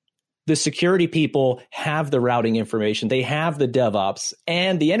the security people have the routing information, they have the DevOps,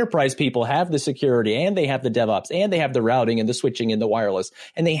 and the enterprise people have the security, and they have the DevOps, and they have the routing and the switching and the wireless,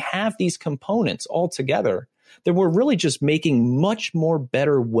 and they have these components all together, then we're really just making much more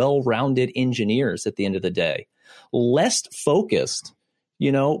better, well-rounded engineers at the end of the day. Less focused,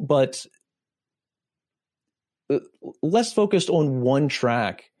 but less focused on one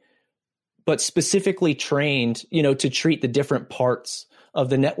track, but specifically trained, to treat the different parts of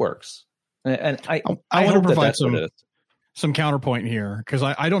the networks. And I want to provide some counterpoint here, because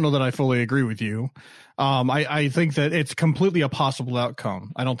I don't know that I fully agree with you. I think that it's completely a possible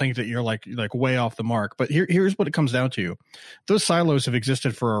outcome. I don't think that you're like way off the mark, but here's what it comes down to. Those silos have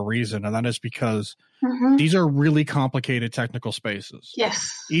existed for a reason, and that is because these are really complicated technical spaces. Yes,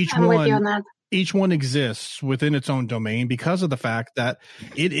 I'm with you on that. Each one exists within its own domain because of the fact that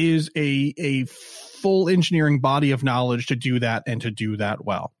it is a full engineering body of knowledge to do that and to do that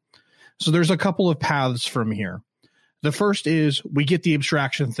well. So there's a couple of paths from here. The first is we get the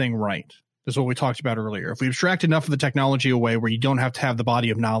abstraction thing right. This is what we talked about earlier. If we abstract enough of the technology away where you don't have to have the body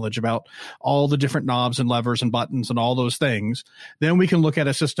of knowledge about all the different knobs and levers and buttons and all those things, then we can look at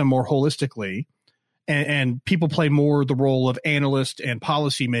a system more holistically. And people play more the role of analyst and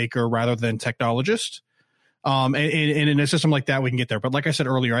policymaker rather than technologist. And in a system like that, we can get there. But like I said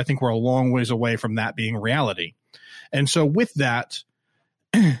earlier, I think we're a long ways away from that being reality. And so with that,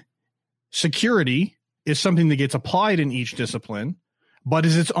 security is something that gets applied in each discipline, but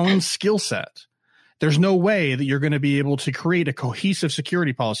is its own skill set. There's no way that you're going to be able to create a cohesive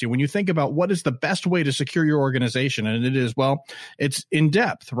security policy. When you think about what is the best way to secure your organization, and it is, it's in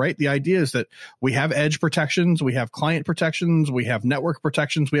depth, right? The idea is that we have edge protections, we have client protections, we have network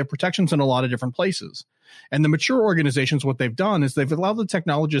protections, we have protections in a lot of different places. And the mature organizations, what they've done is they've allowed the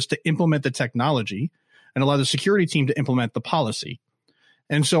technologists to implement the technology and allow the security team to implement the policy.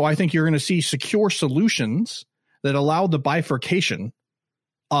 And so I think you're going to see secure solutions that allow the bifurcation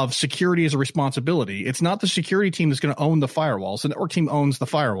of security as a responsibility. It's not the security team that's going to own the firewalls. The network team owns the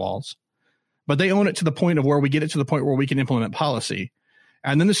firewalls, but they own it to the point of where we get it to the point where we can implement policy.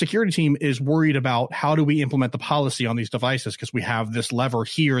 And then the security team is worried about how do we implement the policy on these devices, because we have this lever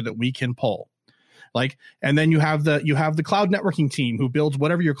here that we can pull. And then you have the cloud networking team who builds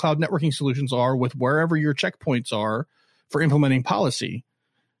whatever your cloud networking solutions are with wherever your checkpoints are for implementing policy.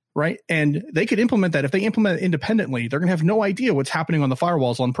 Right. And they could implement that. If they implement it independently, they're going to have no idea what's happening on the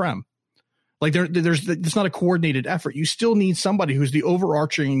firewalls on-prem. It's not a coordinated effort. You still need somebody who's the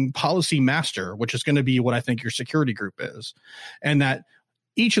overarching policy master, which is going to be what I think your security group is. And that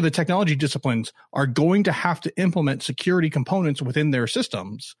each of the technology disciplines are going to have to implement security components within their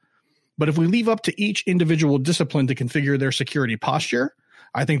systems. But if we leave up to each individual discipline to configure their security posture,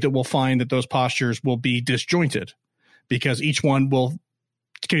 I think that we'll find that those postures will be disjointed because each one will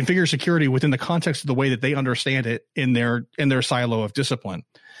configure security within the context of the way that they understand it in their silo of discipline.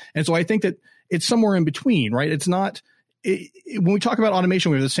 And so I think that it's somewhere in between, right? It's not when we talk about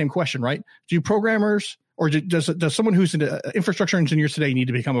automation, we have the same question, right? Do programmers or does someone who's an infrastructure engineer today need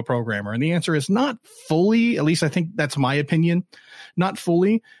to become a programmer? And the answer is not fully, at least I think that's my opinion, not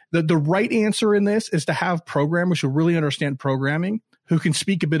fully. The right answer in this is to have programmers who really understand programming, who can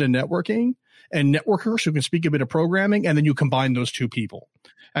speak a bit of networking, and networkers who can speak a bit of programming, and then you combine those two people.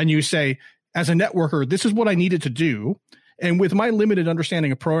 And you say, as a networker, this is what I needed to do. And with my limited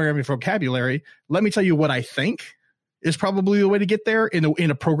understanding of programming vocabulary, let me tell you what I think is probably the way to get there in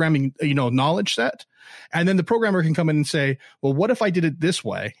a programming, knowledge set. And then the programmer can come in and say, well, what if I did it this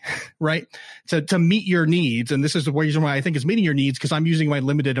way, right? To meet your needs. And this is the reason why I think is meeting your needs, because I'm using my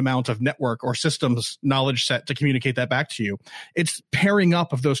limited amount of network or systems knowledge set to communicate that back to you. It's pairing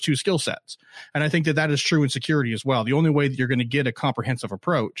up of those two skill sets. And I think that is true in security as well. The only way that you're going to get a comprehensive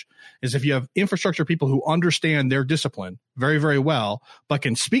approach is if you have infrastructure people who understand their discipline very, very well, but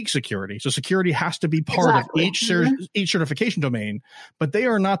can speak security. So security has to be part of each certification domain, but they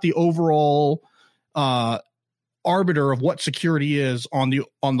are not the overall arbiter of what security is on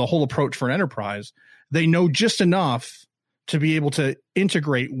the whole approach for an enterprise. They know just enough to be able to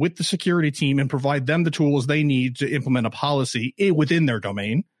integrate with the security team and provide them the tools they need to implement a policy within their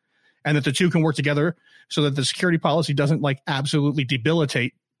domain, and that the two can work together so that the security policy doesn't absolutely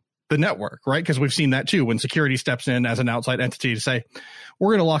debilitate the network, right? Because we've seen that too, when security steps in as an outside entity to say, we're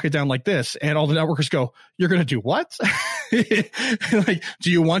going to lock it down like this. And all the networkers go, you're going to do what?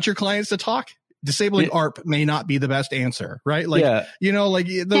 Do you want your clients to talk? Disabling ARP may not be the best answer, right?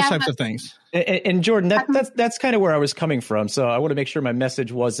 Those types of things. And Jordan, that's kind of where I was coming from. So I want to make sure my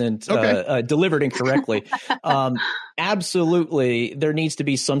message wasn't delivered incorrectly. Absolutely, there needs to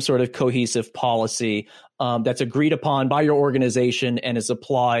be some sort of cohesive policy that's agreed upon by your organization and is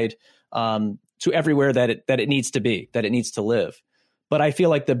applied to everywhere that it needs to be, that it needs to live. But I feel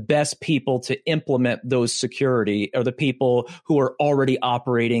like the best people to implement those security are the people who are already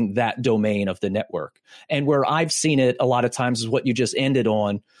operating that domain of the network. And where I've seen it a lot of times is what you just ended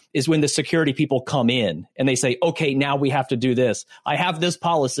on, is when the security people come in and they say, okay, now we have to do this. I have this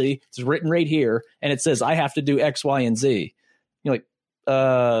policy. It's written right here. And it says I have to do X, Y, and Z. You're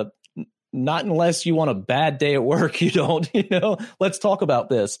like, not unless you want a bad day at work, you don't, let's talk about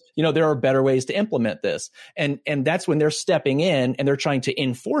this. There are better ways to implement this. And that's when they're stepping in and they're trying to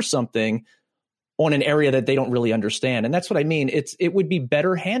enforce something on an area that they don't really understand. And that's what I mean. It would be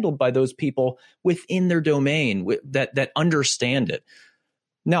better handled by those people within their domain that understand it.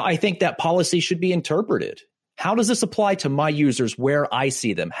 Now, I think that policy should be interpreted. How does this apply to my users where I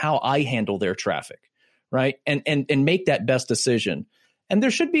see them, how I handle their traffic, right? And make that best decision. And there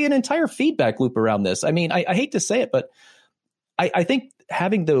should be an entire feedback loop around this. I mean, I hate to say it, but I think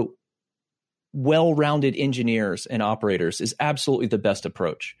having the well-rounded engineers and operators is absolutely the best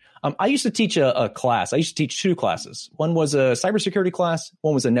approach. I used to teach a class. I used to teach two classes. One was a cybersecurity class.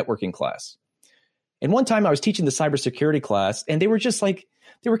 One was a networking class. And one time I was teaching the cybersecurity class, and they were just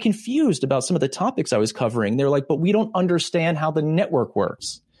they were confused about some of the topics I was covering. They were like, but we don't understand how the network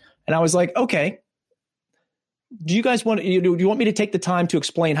works. And I was like, okay. Do you guys do you want me to take the time to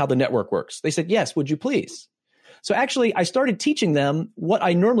explain how the network works? They said, yes, would you please? So actually, I started teaching them what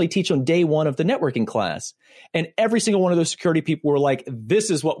I normally teach on day one of the networking class. And every single one of those security people were like, this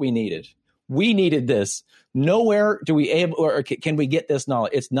is what we needed. We needed this. Nowhere can we get this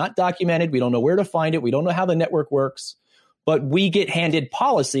knowledge. It's not documented. We don't know where to find it. We don't know how the network works. But we get handed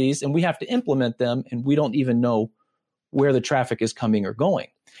policies and we have to implement them. And we don't even know where the traffic is coming or going.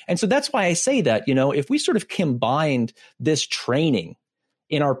 And so that's why I say that, if we sort of combined this training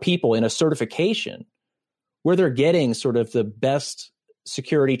in our people in a certification where they're getting sort of the best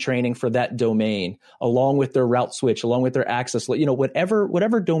security training for that domain, along with their route switch, along with their access,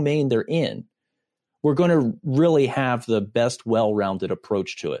 whatever domain they're in, we're going to really have the best well-rounded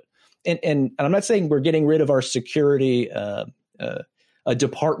approach to it. And I'm not saying we're getting rid of our security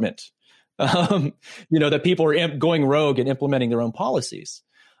department, that people are going rogue and implementing their own policies.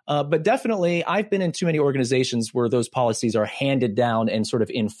 But definitely, I've been in too many organizations where those policies are handed down and sort of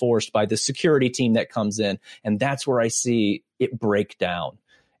enforced by the security team that comes in. And that's where I see it break down.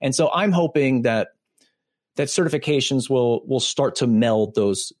 And so I'm hoping that certifications will start to meld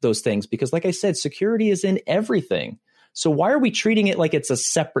those things, because like I said, security is in everything. So why are we treating it like it's a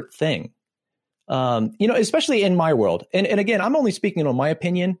separate thing? Especially in my world. And again, I'm only speaking on my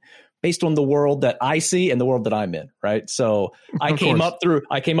opinion based on the world that I see and the world that I'm in, right? So I came up through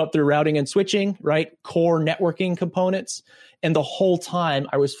routing and switching, right? Core networking components. And the whole time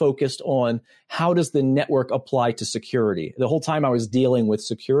I was focused on how does the network apply to security? The whole time I was dealing with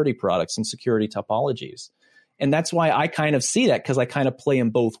security products and security topologies. And that's why I kind of see that, because I kind of play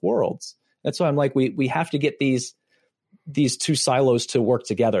in both worlds. That's why I'm like, we have to get these two silos to work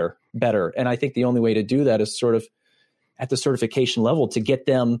together better. And I think the only way to do that is sort of at the certification level to get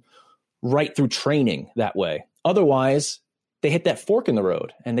them right through training that way. Otherwise, they hit that fork in the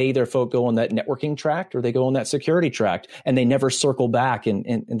road and they either go on that networking track or they go on that security track, and they never circle back,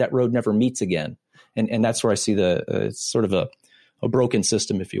 and that road never meets again. And that's where I see it's sort of a broken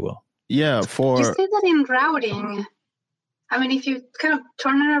system, if you will. Yeah. You see that in routing. I mean, if you kind of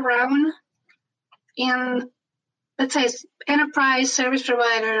turn it around in, let's say, enterprise service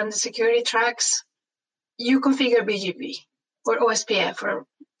provider on the security tracks, you configure BGP or OSPF or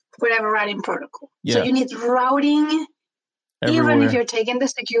whatever routing protocol. Yeah. So you need routing everywhere, even if you're taking the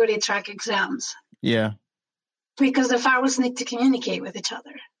security track exams. Yeah. Because the firewalls need to communicate with each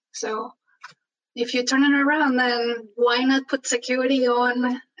other. So if you turn it around, then why not put security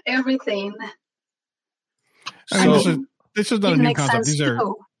on everything? So this is not a new concept. These are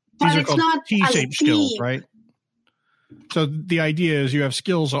called T-shaped skills, right? So the idea is you have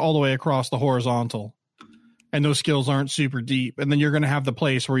skills all the way across the horizontal, and those skills aren't super deep. And then you're going to have the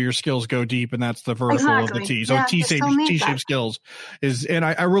place where your skills go deep, and that's the vertical of the T. So T-shaped skills is, and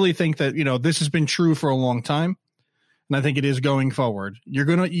I really think that, this has been true for a long time. And I think it is going forward. You're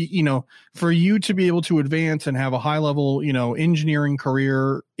going to, for you to be able to advance and have a high level, engineering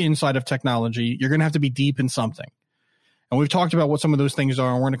career inside of technology, you're going to have to be deep in something. And we've talked about what some of those things are,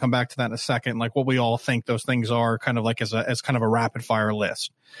 and we're going to come back to that in a second, like what we all think those things are, kind of like as kind of a rapid fire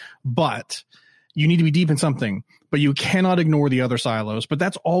list. But you need to be deep in something, but you cannot ignore the other silos. But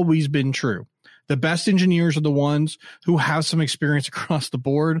that's always been true. The best engineers are the ones who have some experience across the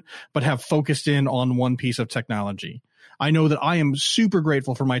board, but have focused in on one piece of technology. I know that I am super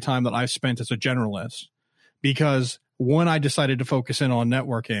grateful for my time that I've spent as a generalist, because when I decided to focus in on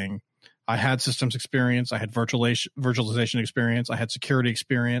networking, I had systems experience, I had virtualization experience, I had security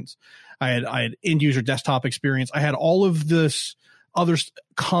experience, I had end user desktop experience, I had all of this other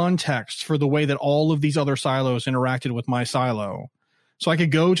context for the way that all of these other silos interacted with my silo. So I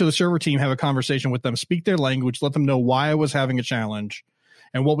could go to the server team, have a conversation with them, speak their language, let them know why I was having a challenge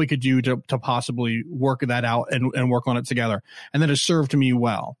and what we could do to possibly work that out and work on it together. And then it served me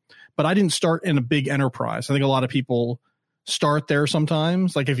well. But I didn't start in a big enterprise. I think a lot of people start there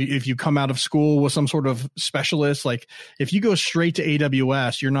sometimes. Like if you come out of school with some sort of specialist, like if you go straight to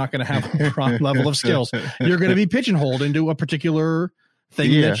AWS, you're not going to have a level of skills. You're going to be pigeonholed into a particular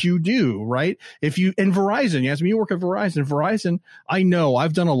thing that you do, right? In Verizon, you ask me, you work at Verizon, I know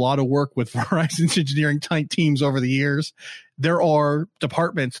I've done a lot of work with Verizon's engineering teams over the years. There are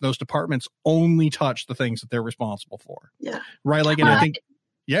departments, and those departments only touch the things that they're responsible for. Yeah. Right. Like, and I think,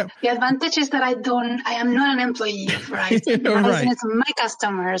 yeah. The advantage is that I am not an employee of Verizon. Verizon is my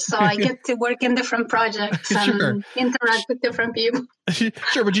customer, so I get to work in different projects and interact with different people.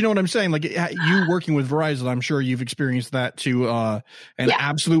 Sure, but you know what I'm saying? Like you working with Verizon, I'm sure you've experienced that to an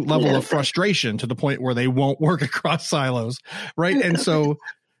absolute level of frustration, to the point where they won't work across silos, right? And so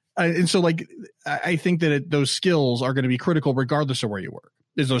like I think that those skills are going to be critical regardless of where you work.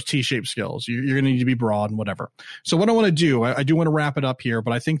 Is those T-shaped skills. You're going to need to be broad and whatever. So what I want to do, I do want to wrap it up here,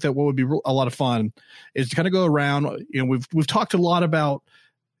 but I think that what would be a lot of fun is to kind of go around. We've talked a lot about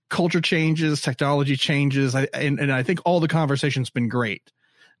culture changes, technology changes, and I think all the conversation's been great.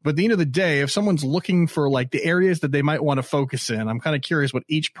 But at the end of the day, if someone's looking for like the areas that they might want to focus in, I'm kind of curious what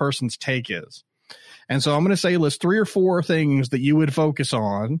each person's take is. And so I'm going to say list 3 or 4 things that you would focus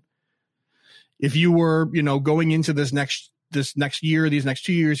on if you were, going into this next year, these next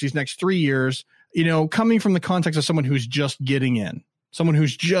 2 years, these next 3 years, coming from the context of someone who's just getting in, someone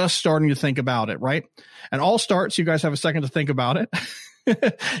who's just starting to think about it, right? And I'll start so you guys have a second to think about it,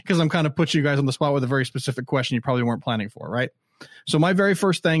 because I'm kind of putting you guys on the spot with a very specific question you probably weren't planning for, right? So my very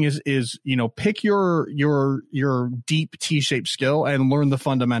first thing is pick your deep T-shaped skill and learn the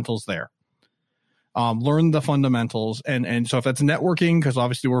fundamentals there. Learn the fundamentals. And so if that's networking, because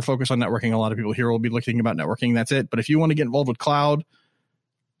obviously we're focused on networking, a lot of people here will be looking about networking. That's it. But if you want to get involved with cloud,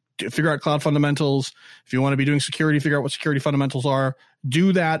 figure out cloud fundamentals. If you want to be doing security, figure out what security fundamentals are,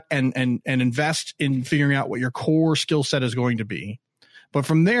 do that and invest in figuring out what your core skill set is going to be. But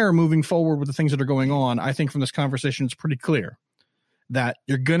from there, moving forward with the things that are going on, I think from this conversation, it's pretty clear that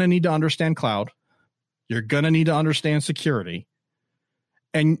you're going to need to understand cloud. You're going to need to understand security.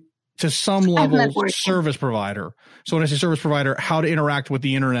 And to some level service provider. So when I say service provider, how to interact with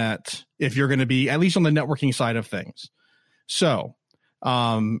the internet if you're going to be at least on the networking side of things. So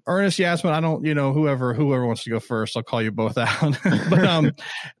Ernest, Yasmin, I don't, whoever wants to go first, I'll call you both out. But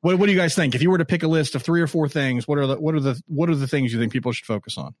what do you guys think? If you were to pick a list of 3 or 4 things, what are the things you think people should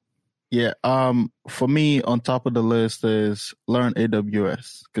focus on? Yeah. For me, on top of the list is learn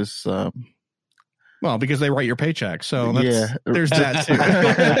AWS because because they write your paycheck. So there's that too.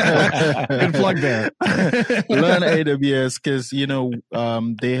 Good plug there. Learn AWS because,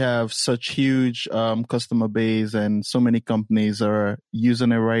 they have such huge customer base and so many companies are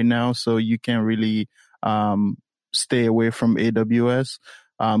using it right now. So you can't really stay away from AWS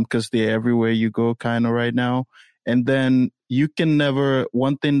because they're everywhere you go kind of right now. And then you can never,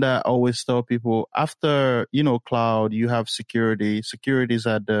 one thing that I always tell people, after, cloud, you have security. Security is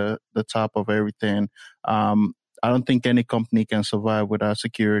at the top of everything. I don't think any company can survive without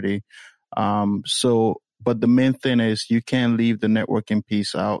security. But the main thing is you can't leave the networking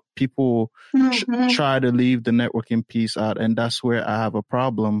piece out. People try to leave the networking piece out, and that's where I have a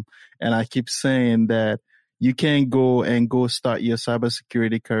problem. And I keep saying that you can't go start your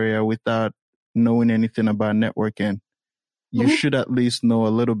cybersecurity career without knowing anything about networking. You should at least know a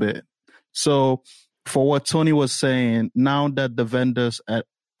little bit. So for what Tony was saying, now that the vendors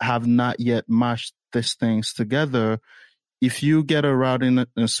have not yet mashed these things together, if you get a routing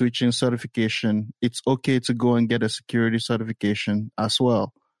and switching certification, it's okay to go and get a security certification as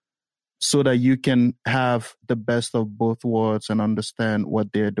well, so that you can have the best of both worlds and understand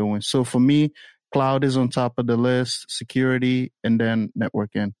what they're doing. So for me, cloud is on top of the list, security, and then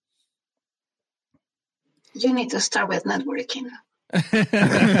networking. You need to start with networking. It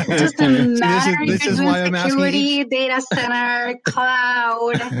doesn't matter if you're doing security, data center,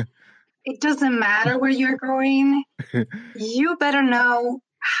 cloud. It doesn't matter where you're going. You better know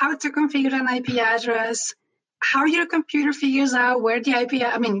how to configure an IP address, how your computer figures out where the IP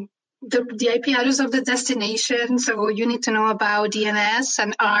address of the destination. So you need to know about DNS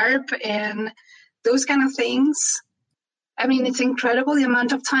and ARP and those kind of things. It's incredible the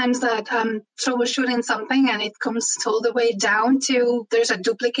amount of times that I'm troubleshooting something and it comes all the way down to there's a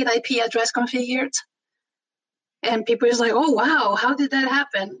duplicate IP address configured. And people is like, oh, wow, how did that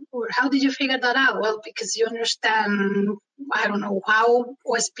happen? Or how did you figure that out? Well, because you understand, I don't know, how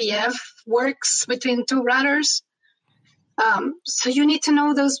OSPF works between 2 routers. So you need to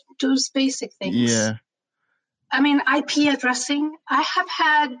know those basic things. Yeah. IP addressing, I have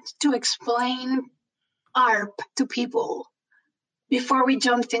had to explain ARP to people before we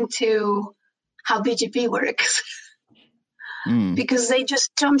jumped into how BGP works. Because they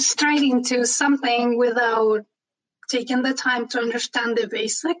just jump straight into something without taking the time to understand the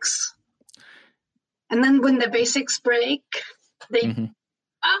basics. And then when the basics break, they,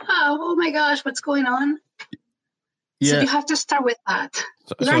 oh my gosh, what's going on? Yeah. So you have to start with that.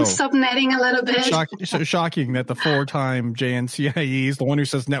 Learn subnetting a little bit. Shocking that the 4-time JNCIE is the one who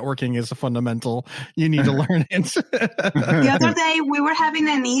says networking is a fundamental. You need to learn it. The other day, we were having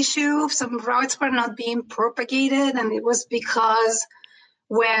an issue. Some routes were not being propagated, and it was because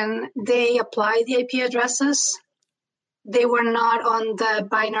when they applied the IP addresses, they were not on the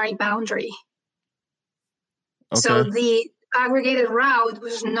binary boundary. Okay. So the aggregated route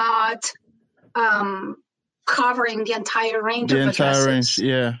was not covering the entire range of addresses.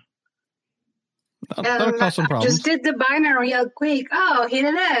 Yeah. That'll cause some problems. Just did the binary real quick. Oh, here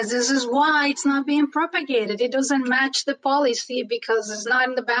it is. This is why it's not being propagated. It doesn't match the policy because it's not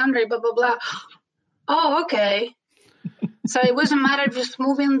in the boundary, blah, blah, blah. Oh, okay. So it wasn't a matter of just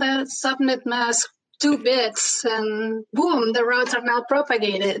moving the subnet mask 2 bits and boom, the routes are now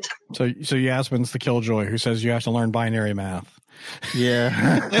propagated. So Yasmin's the killjoy who says you have to learn binary math. Yeah.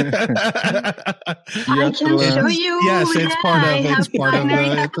 I can show you. Yes, it's part of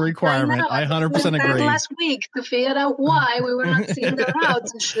the requirement. I 100% agree. Last week to figure out why we were not seeing the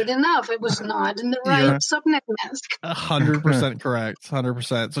routes, and sure enough, it was not in the right subnet mask. 100% correct.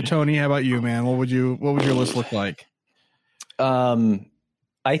 100%. So Tony, how about you, man? What would your list look like?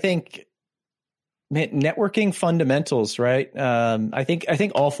 I think networking fundamentals, right? I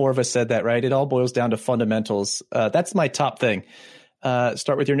think all 4 of us said that, right? It all boils down to fundamentals. That's my top thing.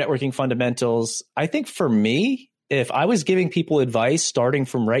 Start with your networking fundamentals. I think for me, if I was giving people advice starting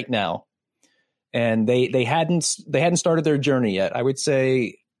from right now, and they hadn't started their journey yet, I would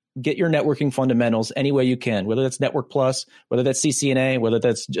say get your networking fundamentals any way you can, whether that's Network Plus, whether that's CCNA, whether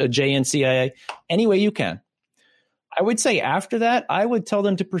that's JNCIA, any way you can. I would say after that, I would tell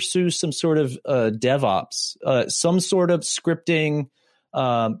them to pursue some sort of DevOps, some sort of scripting,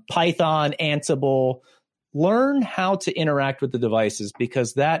 Python, Ansible, learn how to interact with the devices,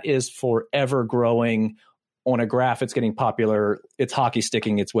 because that is forever growing on a graph. It's getting popular. It's hockey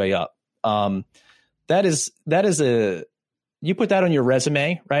sticking its way up. That is you put that on your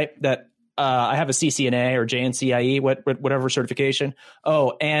resume, right? That I have a CCNA or JNCIE, whatever certification.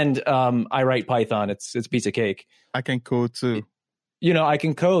 Oh, and I write Python. It's a piece of cake. I can code too. I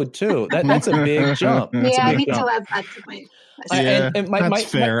can code too. That's a big jump. I need to add that to my. That's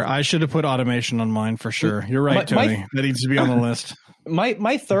fair. I should have put automation on mine for sure. You're right, Tony. That needs to be on the list.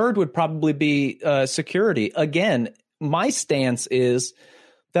 My third would probably be security. Again, my stance is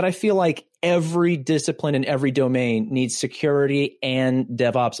that I feel like every discipline in every domain needs security and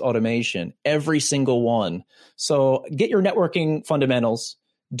DevOps automation, every single one. So get your networking fundamentals,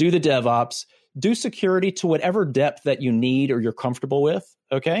 do the DevOps, do security to whatever depth that you need or you're comfortable with,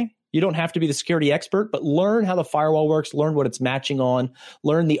 okay? You don't have to be the security expert, but learn how the firewall works, learn what it's matching on,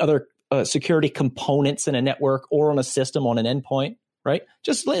 learn the other security components in a network or on a system on an endpoint, right?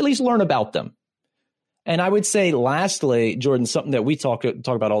 Just at least learn about them. And I would say, lastly, Jordan, something that we talk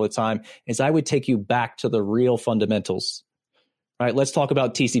about all the time is I would take you back to the real fundamentals, right? Let's talk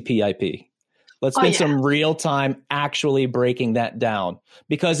about TCP/IP. Let's spend some real time actually breaking that down,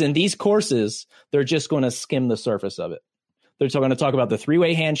 because in these courses, they're just going to skim the surface of it. They're going to talk about the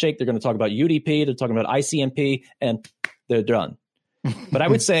three-way handshake. They're going to talk about UDP. They're talking about ICMP, and they're done. But I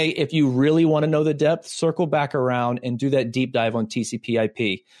would say if you really want to know the depth, circle back around and do that deep dive on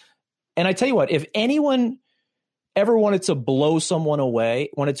TCP/IP. And I tell you what, if anyone ever wanted to blow someone away,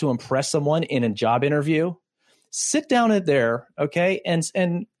 wanted to impress someone in a job interview, sit down at there, okay, and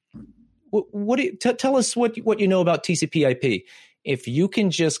tell us what you know about TCP/IP. If you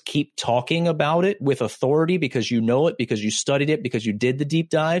can just keep talking about it with authority because you know it, because you studied it, because you did the deep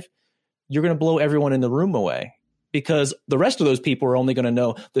dive, you're going to blow everyone in the room away. Because the rest of those people are only going to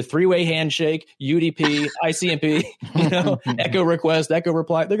know the three-way handshake, UDP, ICMP, echo request, echo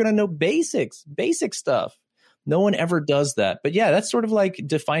reply. They're going to know basic stuff. No one ever does that. But yeah, that's sort of like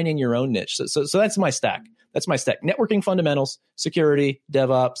defining your own niche. So that's my stack. That's my stack. Networking fundamentals, security,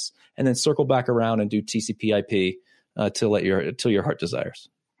 DevOps, and then circle back around and do TCP/IP till your heart desires.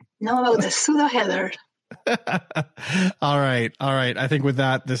 Know about the pseudo header. All right. I think with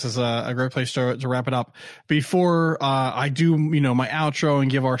that, this is a great place to wrap it up. Before I do, my outro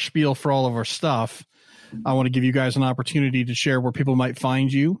and give our spiel for all of our stuff, I want to give you guys an opportunity to share where people might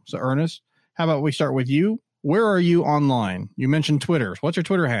find you. So, Ernest, how about we start with you? Where are you online? You mentioned Twitter. What's your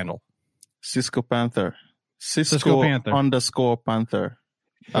Twitter handle? Cisco Panther. Cisco _Panther.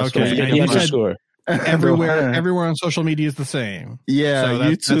 Okay. You said everywhere on social media is the same. Yeah, so YouTube,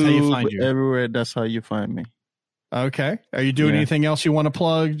 that's how you find you. Everywhere. That's how you find me. Okay. Are you doing anything else you want to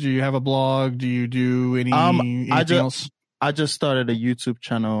plug? Do you have a blog? Do you do anything else? I just started a YouTube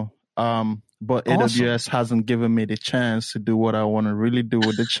channel. But awesome. AWS hasn't given me the chance to do what I want to really do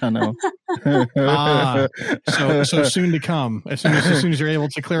with the channel. So soon to come. As soon as you're able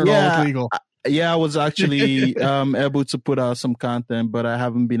to clear it all with legal. Yeah, I was actually able to put out some content, but I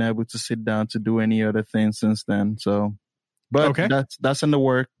haven't been able to sit down to do any other thing since then. So, but that's in the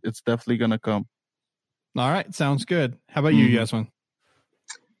work. It's definitely gonna come. All right, sounds good. How about you, Yasmin?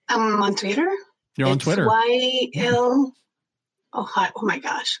 I'm on Twitter. You're on Twitter. YL. Oh my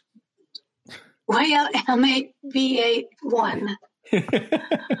gosh. YLMAVA1.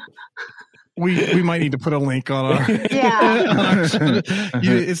 We might need to put a link on our. Yeah.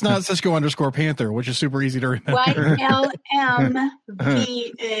 It's not Cisco _Panther, which is super easy to remember. YLMVA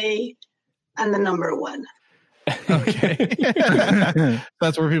and the number 1. Okay.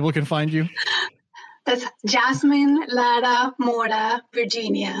 That's where people can find you. That's Jasmine Lara Mora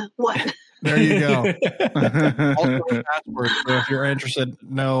Virginia 1. There you go. Also a password, so if you're interested,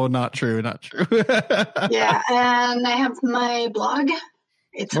 no, not true. Yeah, and I have my blog.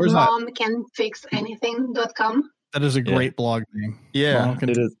 It's momcanfixanything.com. That is a great blog name. Yeah,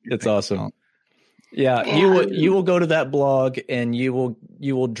 it is. It's awesome. Yeah, you will go to that blog and you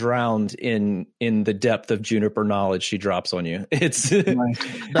will drown in the depth of Juniper knowledge she drops on you. It's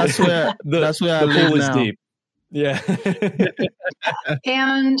that's where the pool is deep. Yeah.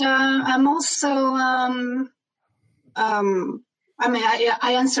 And I'm also I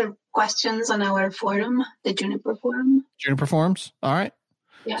answer questions on our forum, the Juniper forum. Juniper forums. All right.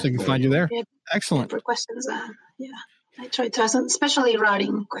 Yeah. So you can find you there. Yeah, excellent. For questions. I try to answer, especially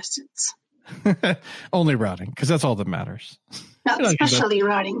routing questions. Only routing, because that's all that matters. No, especially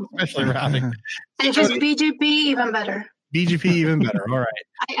routing. Especially routing. And if it's BGP, even better. BGP, even better. All right.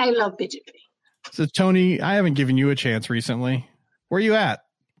 I love BGP. So, Tony, I haven't given you a chance recently. Where are you at?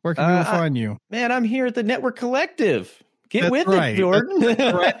 Where can people find you? Man, I'm here at the Network Collective. Get That's with right. it, Jordan. That's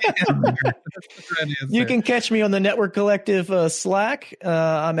the right answer. You can catch me on the Network Collective Slack.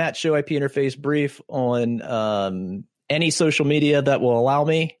 I'm at Show IP Interface Brief on any social media that will allow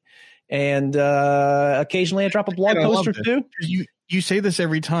me. And occasionally I drop a blog post or two. You say this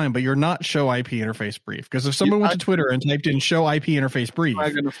every time, but you're not Show IP Interface Brief. Because if someone went to Twitter and typed in Show IP Interface Brief,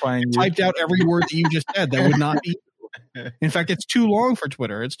 typed out every word that you just said, that would not be. In fact, it's too long for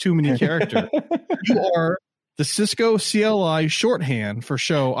Twitter. It's too many characters. You are the Cisco CLI shorthand for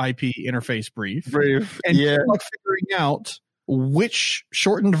Show IP Interface Brief. And you're figuring out which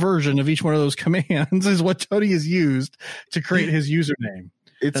shortened version of each one of those commands is what Tony has used to create his username.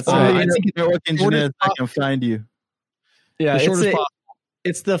 It's only network engineers that can find you. Yeah,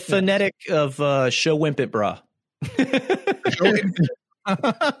 it's the phonetic of Show Wimpit Bra.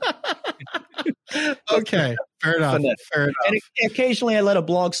 Okay, fair enough. And occasionally I let a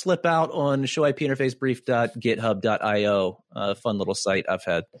blog slip out on showipinterfacebbrief.github.io. A fun little site I've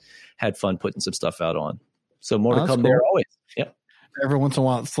had fun putting some stuff out on. So more to come there always. Yep. Every once in a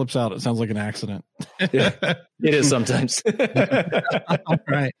while it slips out. It sounds like an accident. Yeah, it is sometimes. All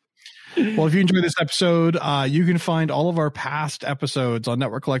right. Well, if you enjoyed this episode, you can find all of our past episodes on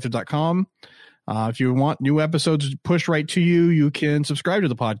networkcollective.com. If you want new episodes pushed right to you, you can subscribe to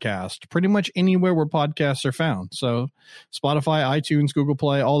the podcast pretty much anywhere where podcasts are found. So Spotify, iTunes, Google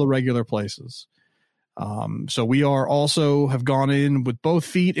Play, all the regular places. So we are also have gone in with both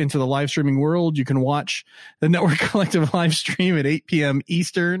feet into the live streaming world. You can watch the Network Collective live stream at 8 p.m.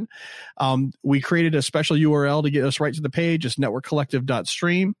 Eastern. We created a special URL to get us right to the page. It's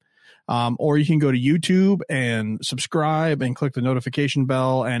networkcollective.stream. Or you can go to YouTube and subscribe and click the notification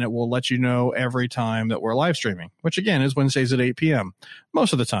bell, and it will let you know every time that we're live streaming, which again is Wednesdays at 8 p.m.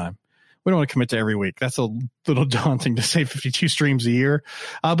 most of the time. We don't want to commit to every week. That's a little daunting to say 52 streams a year.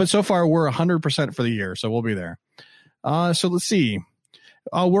 But so far we're 100% for the year. So we'll be there. So let's see.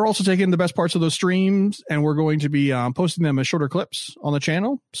 We're also taking the best parts of those streams and we're going to be posting them as shorter clips on the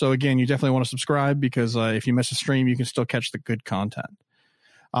channel. So again, you definitely want to subscribe because if you miss a stream, you can still catch the good content.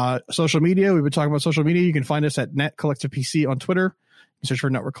 Social media. We've been talking about social media. You can find us at Net Collective PC on Twitter. You search for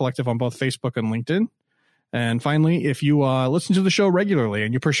Network Collective on both Facebook and LinkedIn. And finally, if you listen to the show regularly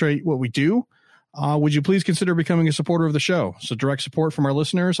and you appreciate what we do, would you please consider becoming a supporter of the show? So direct support from our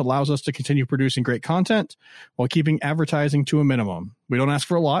listeners allows us to continue producing great content while keeping advertising to a minimum. We don't ask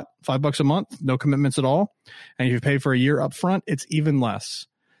for a lot, $5 a month, no commitments at all. And if you pay for a year up front, it's even less.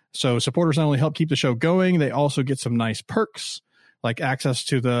 So supporters not only help keep the show going, they also get some nice perks like access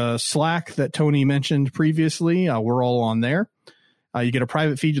to the Slack that Tony mentioned previously. We're all on there. You get a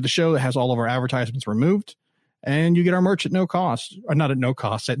private feed to the show that has all of our advertisements removed. And you get our merch at no cost, or not at no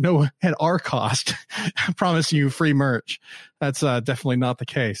cost, at our cost. I promise you free merch. That's definitely not the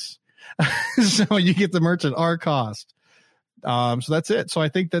case. So you get the merch at our cost. So that's it. So I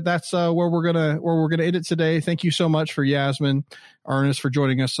think that's where we're gonna end it today. Thank you so much for Yasmin, Ernest, for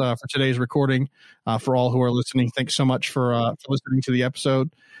joining us for today's recording. For all who are listening, thanks so much for listening to the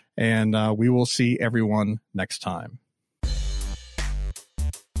episode, and we will see everyone next time.